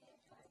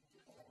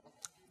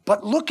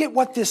 But look at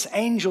what this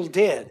angel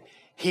did.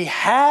 He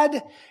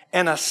had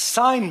an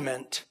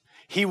assignment.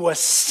 He was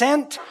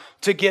sent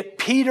to get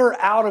Peter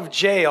out of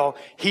jail.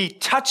 He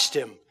touched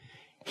him.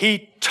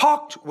 He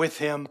talked with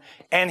him,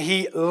 and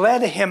he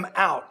led him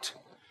out.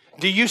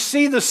 Do you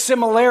see the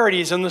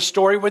similarities in the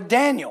story with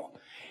Daniel?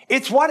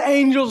 It's what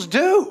angels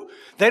do.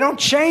 They don't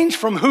change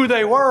from who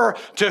they were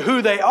to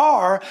who they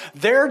are.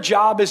 Their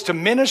job is to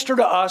minister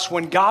to us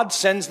when God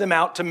sends them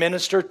out to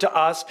minister to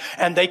us.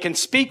 And they can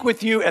speak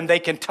with you, and they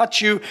can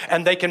touch you,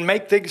 and they can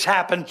make things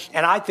happen.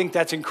 And I think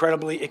that's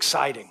incredibly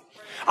exciting.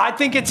 I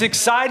think it's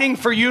exciting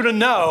for you to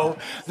know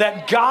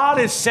that God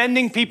is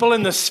sending people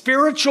in the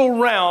spiritual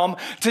realm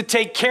to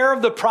take care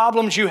of the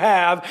problems you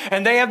have,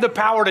 and they have the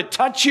power to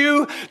touch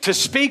you, to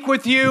speak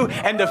with you,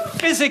 and to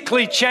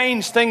physically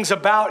change things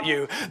about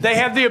you. They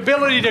have the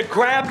ability to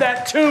grab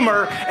that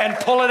tumor and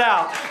pull it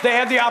out. They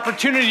have the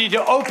opportunity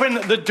to open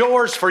the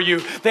doors for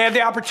you. They have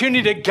the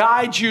opportunity to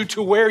guide you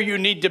to where you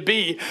need to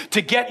be,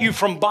 to get you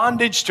from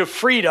bondage to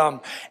freedom.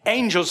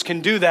 Angels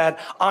can do that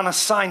on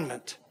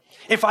assignment.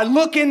 If I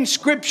look in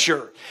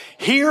Scripture,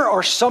 here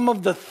are some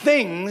of the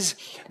things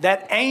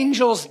that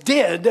angels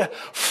did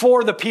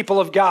for the people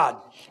of God.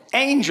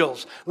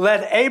 Angels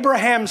led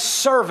Abraham's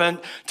servant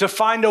to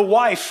find a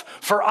wife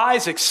for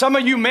Isaac. Some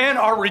of you men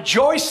are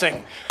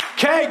rejoicing.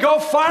 Okay, go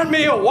find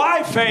me a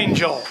wife,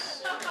 angel.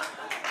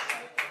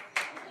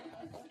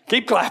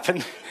 Keep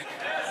clapping.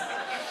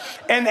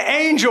 An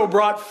angel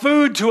brought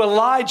food to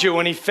Elijah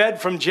when he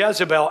fed from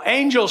Jezebel.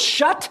 Angels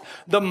shut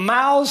the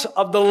mouths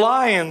of the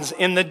lions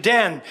in the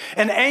den.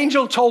 An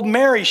angel told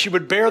Mary she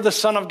would bear the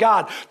Son of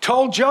God.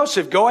 Told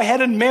Joseph, go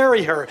ahead and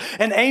marry her.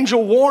 An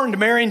angel warned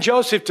Mary and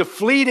Joseph to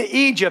flee to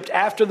Egypt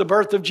after the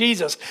birth of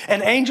Jesus.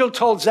 An angel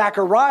told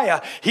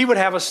Zechariah he would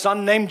have a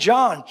son named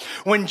John.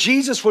 When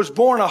Jesus was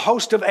born, a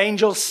host of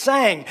angels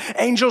sang.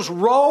 Angels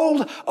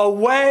rolled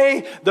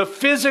away the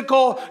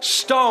physical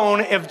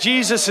stone of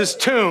Jesus'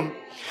 tomb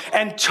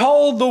and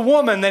told the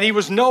woman that he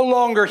was no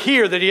longer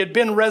here, that he had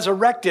been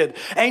resurrected.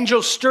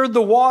 Angels stirred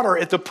the water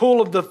at the pool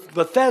of the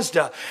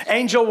Bethesda.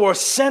 Angel was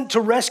sent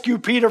to rescue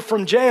Peter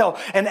from jail.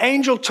 An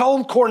angel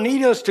told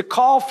Cornelius to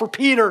call for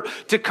Peter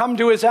to come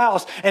to his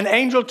house. An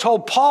angel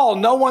told Paul,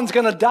 no one's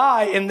going to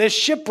die in this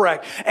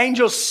shipwreck.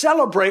 Angels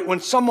celebrate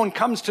when someone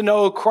comes to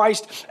know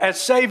Christ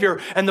as Savior.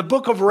 And the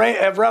book of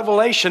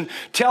Revelation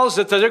tells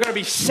us that they're going to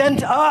be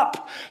sent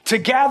up to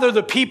gather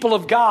the people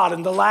of God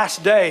in the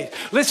last day.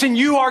 Listen,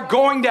 you are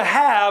going to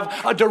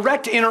have a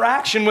direct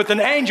interaction with an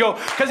angel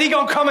because he's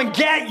going to come and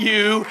get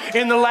you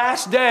in the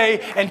last day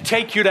and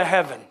take you to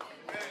heaven.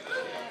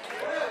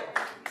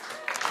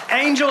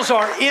 Angels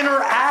are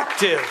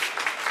interactive.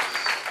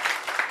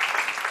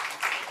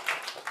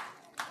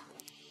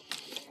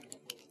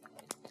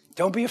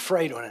 Don't be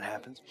afraid when it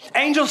happens.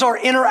 Angels are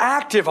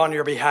interactive on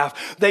your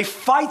behalf. They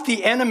fight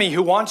the enemy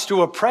who wants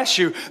to oppress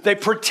you. They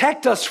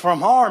protect us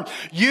from harm.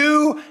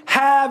 You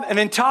have an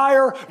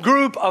entire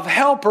group of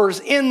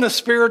helpers in the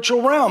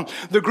spiritual realm.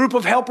 The group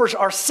of helpers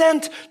are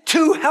sent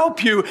to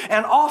help you.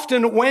 And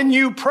often when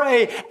you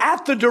pray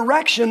at the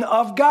direction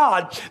of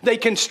God, they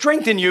can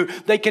strengthen you.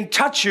 They can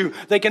touch you.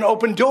 They can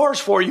open doors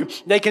for you.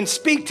 They can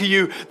speak to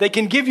you. They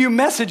can give you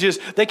messages.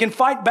 They can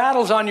fight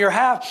battles on your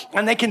behalf,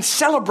 and they can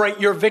celebrate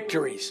your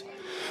victories.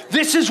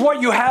 This is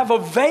what you have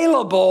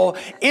available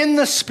in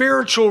the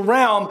spiritual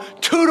realm,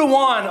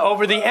 2-to-1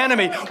 over the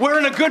enemy. We're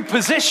in a good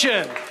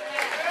position.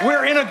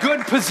 We're in a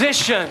good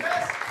position.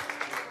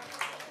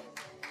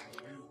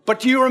 But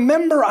do you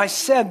remember I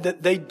said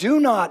that they do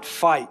not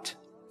fight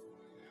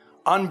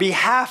on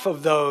behalf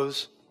of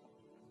those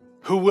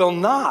who will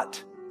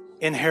not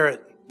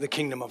inherit the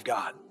kingdom of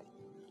God?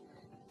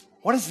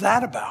 What is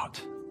that about?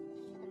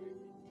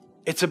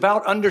 It's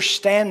about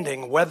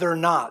understanding whether or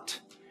not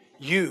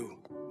you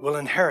will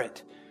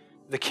inherit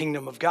the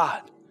kingdom of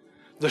God.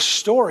 The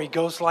story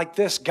goes like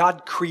this.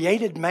 God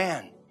created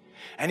man,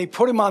 and he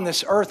put him on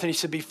this earth, and he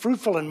said, be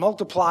fruitful and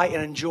multiply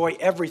and enjoy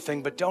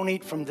everything, but don't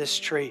eat from this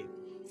tree.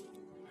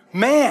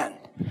 Man,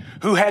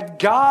 who had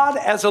God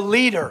as a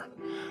leader,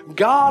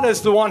 God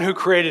is the one who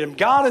created him.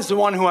 God is the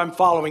one who I'm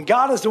following.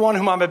 God is the one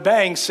whom I'm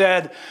obeying,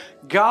 said,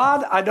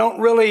 God, I don't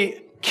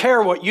really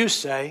care what you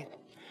say.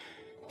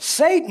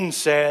 Satan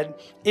said,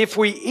 if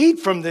we eat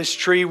from this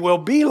tree, we'll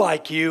be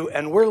like you,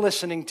 and we're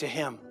listening to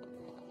him.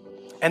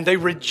 And they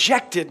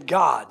rejected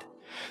God.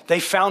 They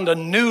found a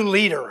new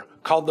leader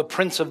called the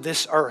Prince of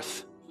this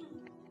earth.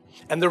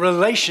 And the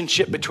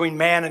relationship between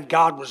man and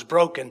God was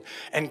broken.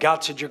 And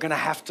God said, you're going to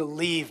have to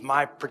leave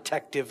my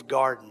protective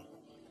garden.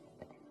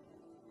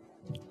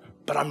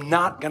 But I'm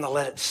not going to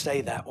let it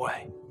stay that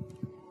way.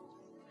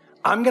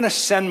 I'm going to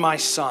send my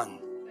son.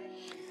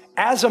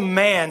 As a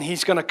man,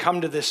 he's going to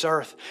come to this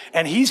earth.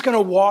 And he's going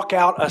to walk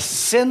out a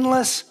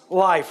sinless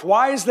life.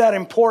 Why is that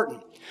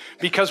important?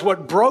 Because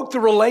what broke the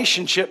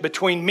relationship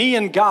between me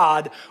and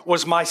God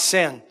was my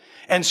sin.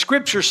 And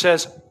Scripture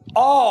says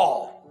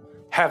all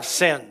have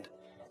sinned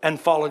and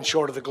fallen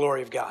short of the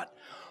glory of God.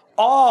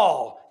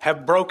 All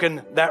have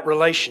broken that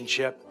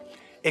relationship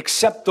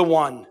except the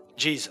one,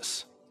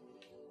 Jesus.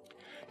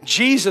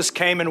 Jesus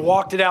came and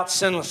walked it out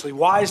sinlessly.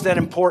 Why is that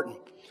important?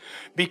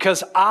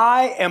 Because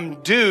I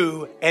am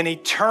due an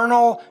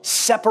eternal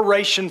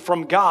separation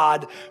from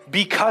God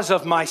because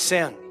of my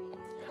sin.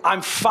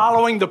 I'm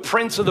following the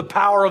prince of the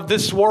power of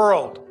this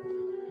world.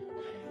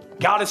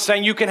 God is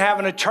saying you can have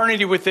an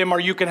eternity with him or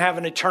you can have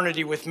an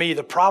eternity with me.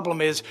 The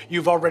problem is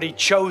you've already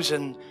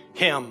chosen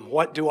him.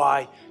 What do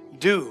I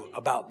do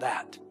about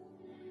that?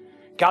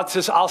 God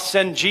says, I'll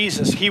send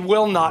Jesus. He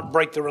will not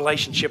break the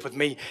relationship with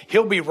me.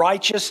 He'll be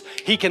righteous.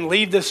 He can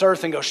leave this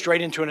earth and go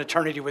straight into an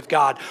eternity with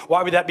God.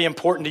 Why would that be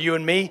important to you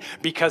and me?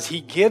 Because he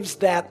gives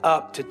that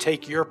up to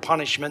take your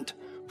punishment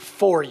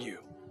for you.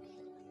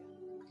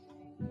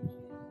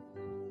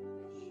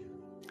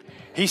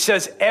 He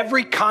says,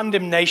 every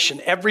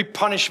condemnation, every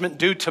punishment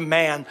due to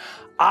man,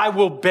 I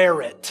will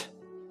bear it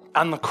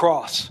on the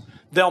cross.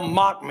 They'll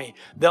mock me.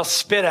 They'll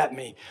spit at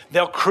me.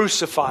 They'll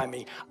crucify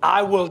me.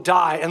 I will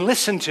die. And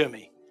listen to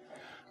me.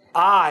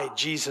 I,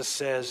 Jesus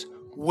says,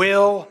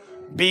 will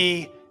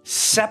be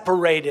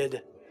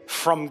separated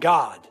from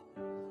God.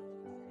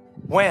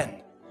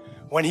 When?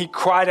 When he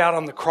cried out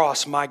on the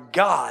cross, my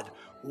God,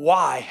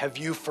 why have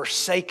you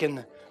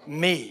forsaken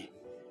me?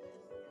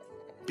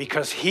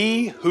 Because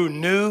he who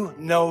knew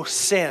no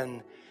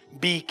sin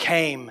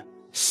became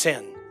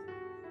sin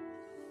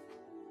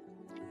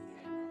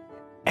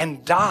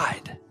and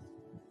died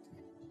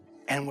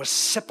and was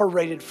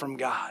separated from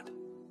God.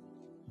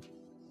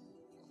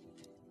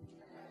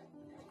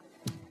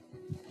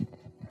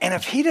 And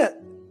if he'd have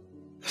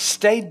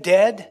stayed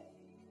dead,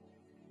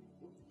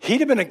 he'd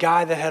have been a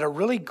guy that had a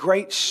really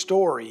great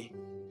story,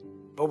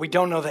 but we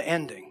don't know the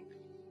ending.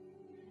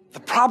 The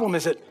problem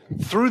is that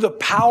through the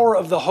power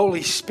of the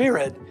Holy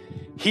Spirit,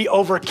 he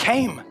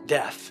overcame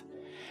death.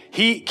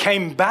 He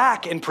came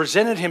back and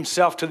presented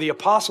himself to the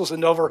apostles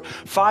and over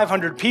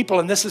 500 people.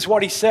 And this is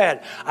what he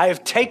said, I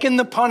have taken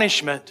the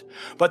punishment,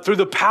 but through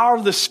the power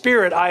of the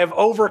Spirit, I have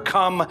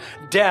overcome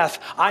death.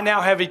 I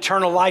now have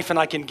eternal life and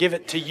I can give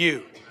it to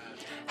you.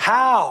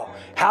 How?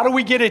 How do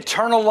we get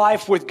eternal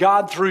life with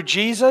God through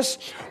Jesus?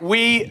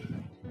 We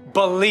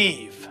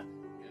believe.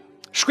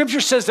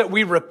 Scripture says that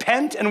we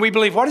repent and we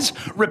believe. What is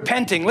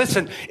repenting?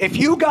 Listen, if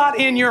you got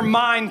in your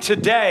mind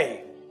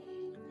today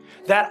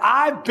that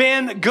I've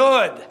been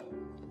good,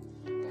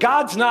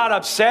 God's not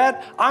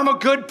upset. I'm a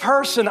good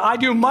person. I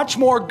do much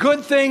more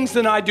good things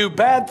than I do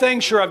bad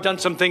things. Sure, I've done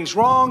some things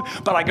wrong,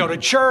 but I go to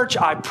church,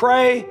 I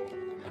pray,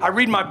 I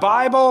read my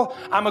Bible.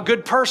 I'm a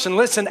good person.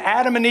 Listen,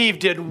 Adam and Eve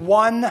did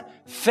one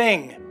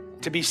thing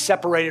to be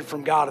separated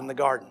from God in the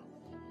garden.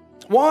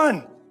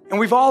 One, and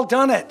we've all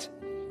done it.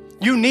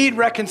 You need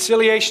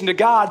reconciliation to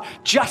God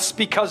just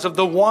because of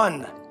the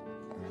one.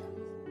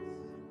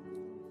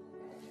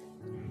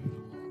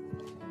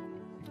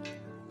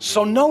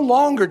 So no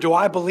longer do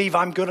I believe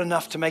I'm good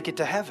enough to make it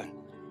to heaven.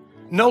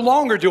 No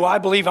longer do I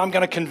believe I'm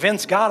going to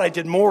convince God I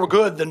did more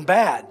good than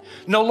bad.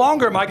 No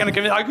longer am I going to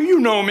convince, you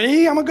know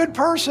me, I'm a good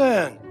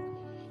person.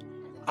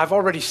 I've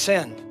already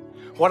sinned.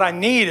 What I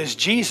need is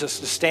Jesus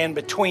to stand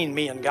between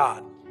me and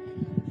God.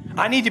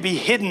 I need to be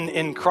hidden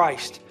in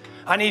Christ.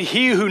 I need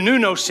he who knew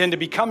no sin to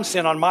become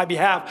sin on my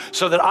behalf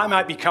so that I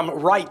might become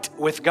right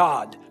with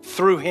God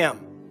through him.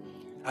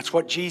 That's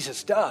what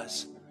Jesus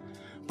does.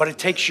 But it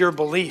takes your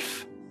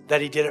belief that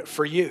he did it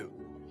for you.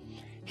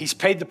 He's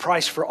paid the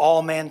price for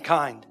all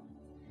mankind.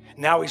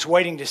 Now he's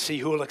waiting to see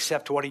who will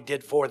accept what he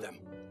did for them.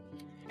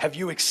 Have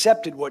you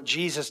accepted what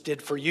Jesus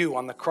did for you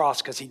on the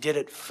cross because he did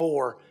it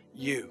for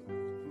you?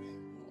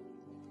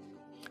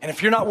 And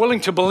if you're not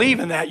willing to believe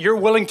in that, you're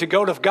willing to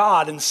go to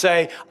God and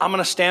say, I'm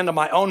going to stand on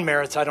my own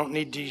merits. I don't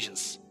need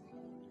Jesus.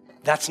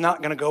 That's not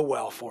going to go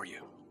well for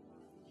you.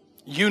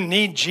 You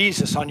need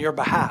Jesus on your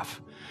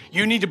behalf.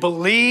 You need to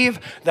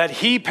believe that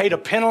he paid a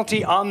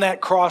penalty on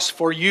that cross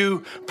for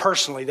you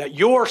personally, that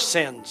your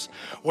sins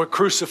were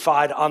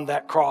crucified on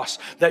that cross,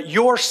 that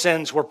your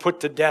sins were put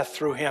to death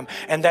through him,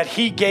 and that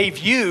he gave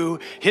you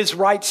his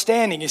right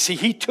standing. You see,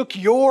 he took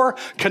your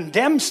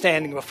condemned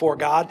standing before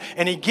God,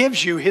 and he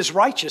gives you his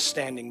righteous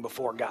standing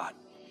before God.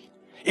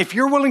 if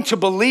you're willing to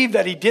believe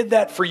that he did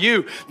that for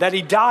you, that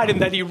he died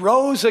and that he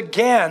rose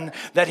again,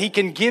 that he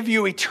can give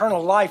you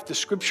eternal life, the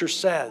scripture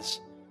says,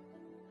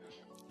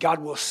 God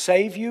will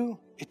save you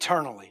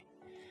eternally.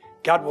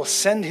 God will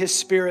send his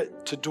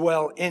Spirit to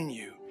dwell in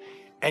you,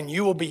 and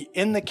you will be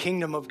in the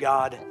kingdom of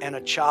God and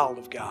a child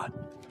of God.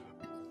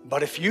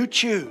 But if you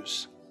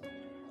choose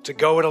to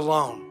go it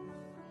alone,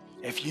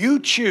 if you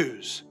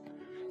choose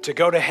to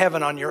go to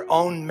heaven on your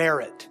own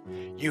merit,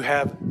 you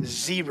have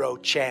zero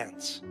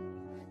chance.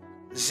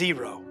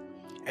 Zero.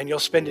 And you'll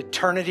spend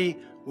eternity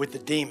with the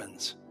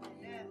demons.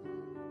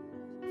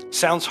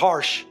 Sounds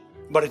harsh,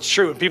 but it's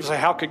true. And people say,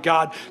 how could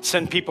God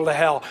send people to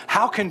hell?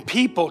 How can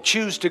people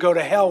choose to go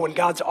to hell when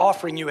God's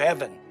offering you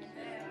heaven?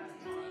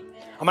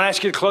 I'm going to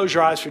ask you to close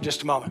your eyes for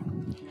just a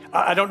moment.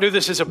 I don't do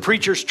this as a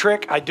preacher's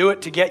trick. I do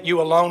it to get you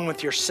alone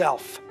with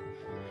yourself.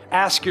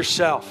 Ask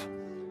yourself,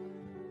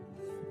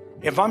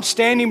 if I'm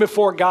standing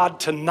before God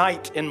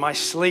tonight in my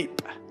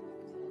sleep,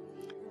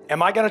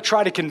 am I going to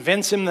try to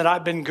convince him that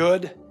I've been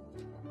good?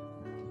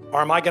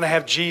 Or am I going to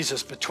have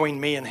Jesus between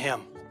me and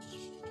him?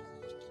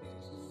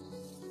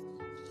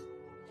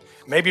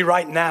 Maybe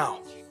right now,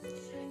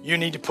 you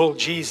need to pull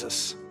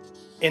Jesus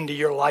into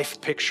your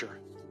life picture.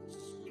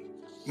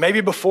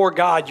 Maybe before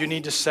God, you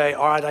need to say,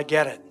 all right, I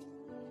get it.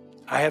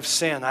 I have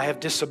sinned. I have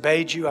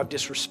disobeyed you. I've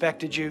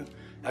disrespected you.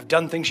 I've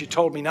done things you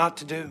told me not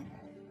to do.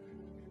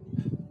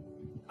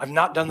 I've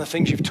not done the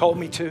things you've told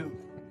me to.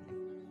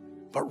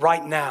 But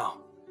right now,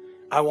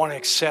 I want to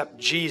accept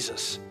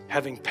Jesus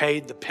having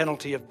paid the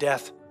penalty of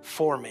death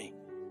for me.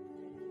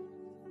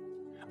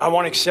 I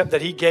want to accept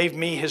that he gave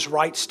me his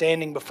right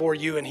standing before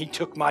you, and he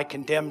took my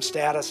condemned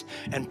status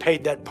and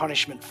paid that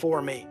punishment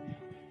for me.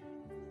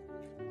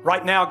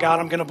 Right now, God,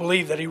 I'm going to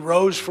believe that he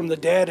rose from the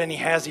dead and he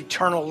has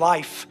eternal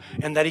life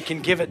and that he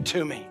can give it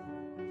to me.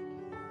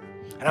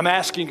 And I'm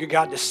asking you,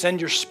 God, to send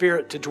your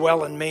Spirit to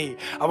dwell in me.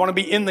 I want to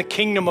be in the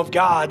kingdom of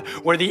God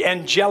where the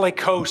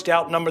angelic host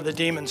outnumber the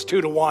demons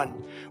 2-1,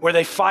 where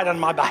they fight on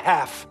my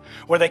behalf,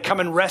 where they come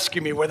and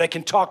rescue me, where they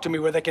can talk to me,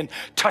 where they can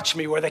touch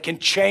me, where they can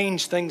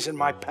change things in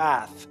my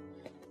path.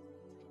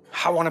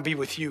 I want to be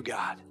with you,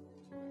 God.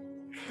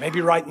 Maybe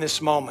right in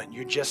this moment,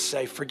 you just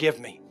say, forgive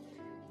me.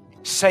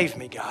 Save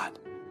me, God.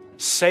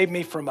 Save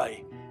me from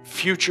a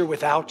future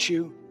without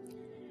you.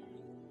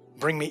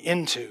 Bring me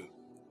into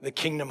the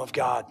kingdom of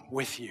God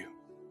with you.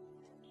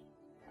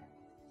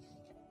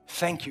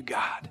 Thank you,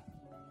 God.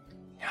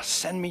 Now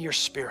send me your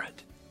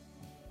Spirit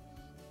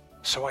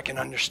so I can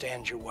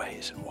understand your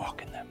ways and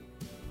walk in them.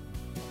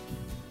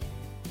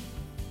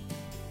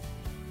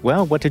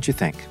 Well, what did you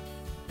think?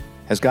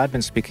 Has God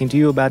been speaking to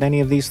you about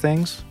any of these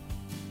things?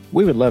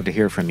 We would love to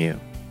hear from you.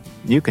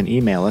 You can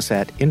email us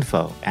at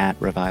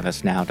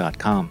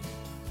info@reviveusnow.com.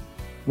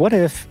 What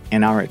if,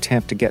 in our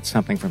attempt to get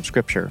something from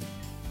Scripture,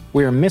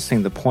 we are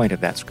missing the point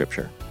of that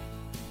Scripture?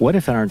 What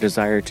if in our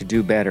desire to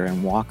do better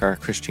and walk our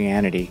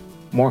Christianity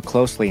more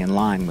closely in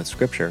line with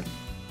Scripture,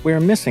 we are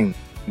missing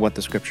what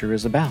the Scripture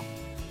is about?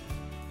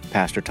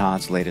 Pastor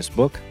Todd's latest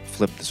book,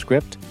 Flip the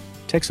Script,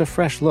 takes a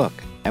fresh look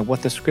at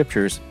what the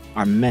Scriptures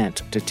are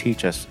meant to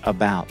teach us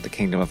about the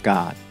kingdom of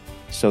God,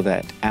 so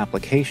that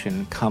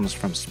application comes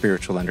from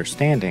spiritual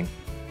understanding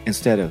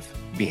instead of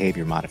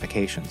behavior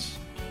modifications.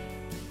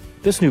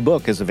 This new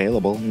book is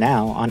available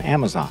now on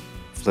Amazon,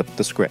 Flip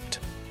the Script.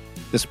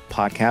 This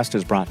podcast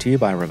is brought to you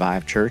by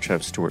Revive Church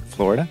of Stuart,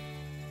 Florida.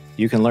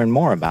 You can learn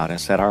more about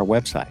us at our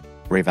website,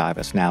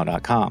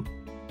 reviveusnow.com.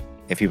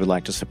 If you would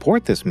like to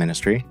support this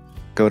ministry,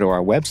 go to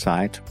our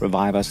website,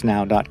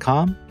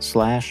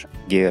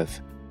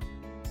 reviveusnow.com/give.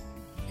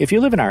 If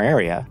you live in our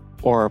area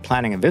or are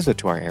planning a visit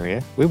to our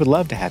area, we would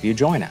love to have you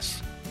join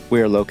us.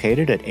 We are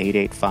located at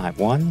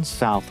 8851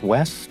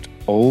 Southwest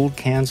Old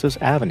Kansas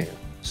Avenue,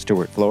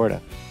 Stuart,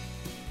 Florida.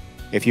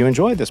 If you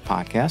enjoyed this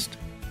podcast,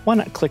 why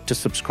not click to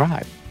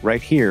subscribe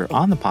right here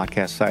on the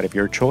podcast site of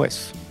your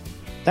choice?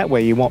 That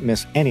way you won't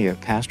miss any of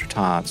Pastor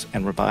Todd's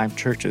and Revive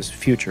Church's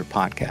future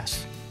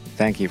podcasts.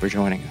 Thank you for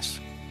joining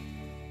us.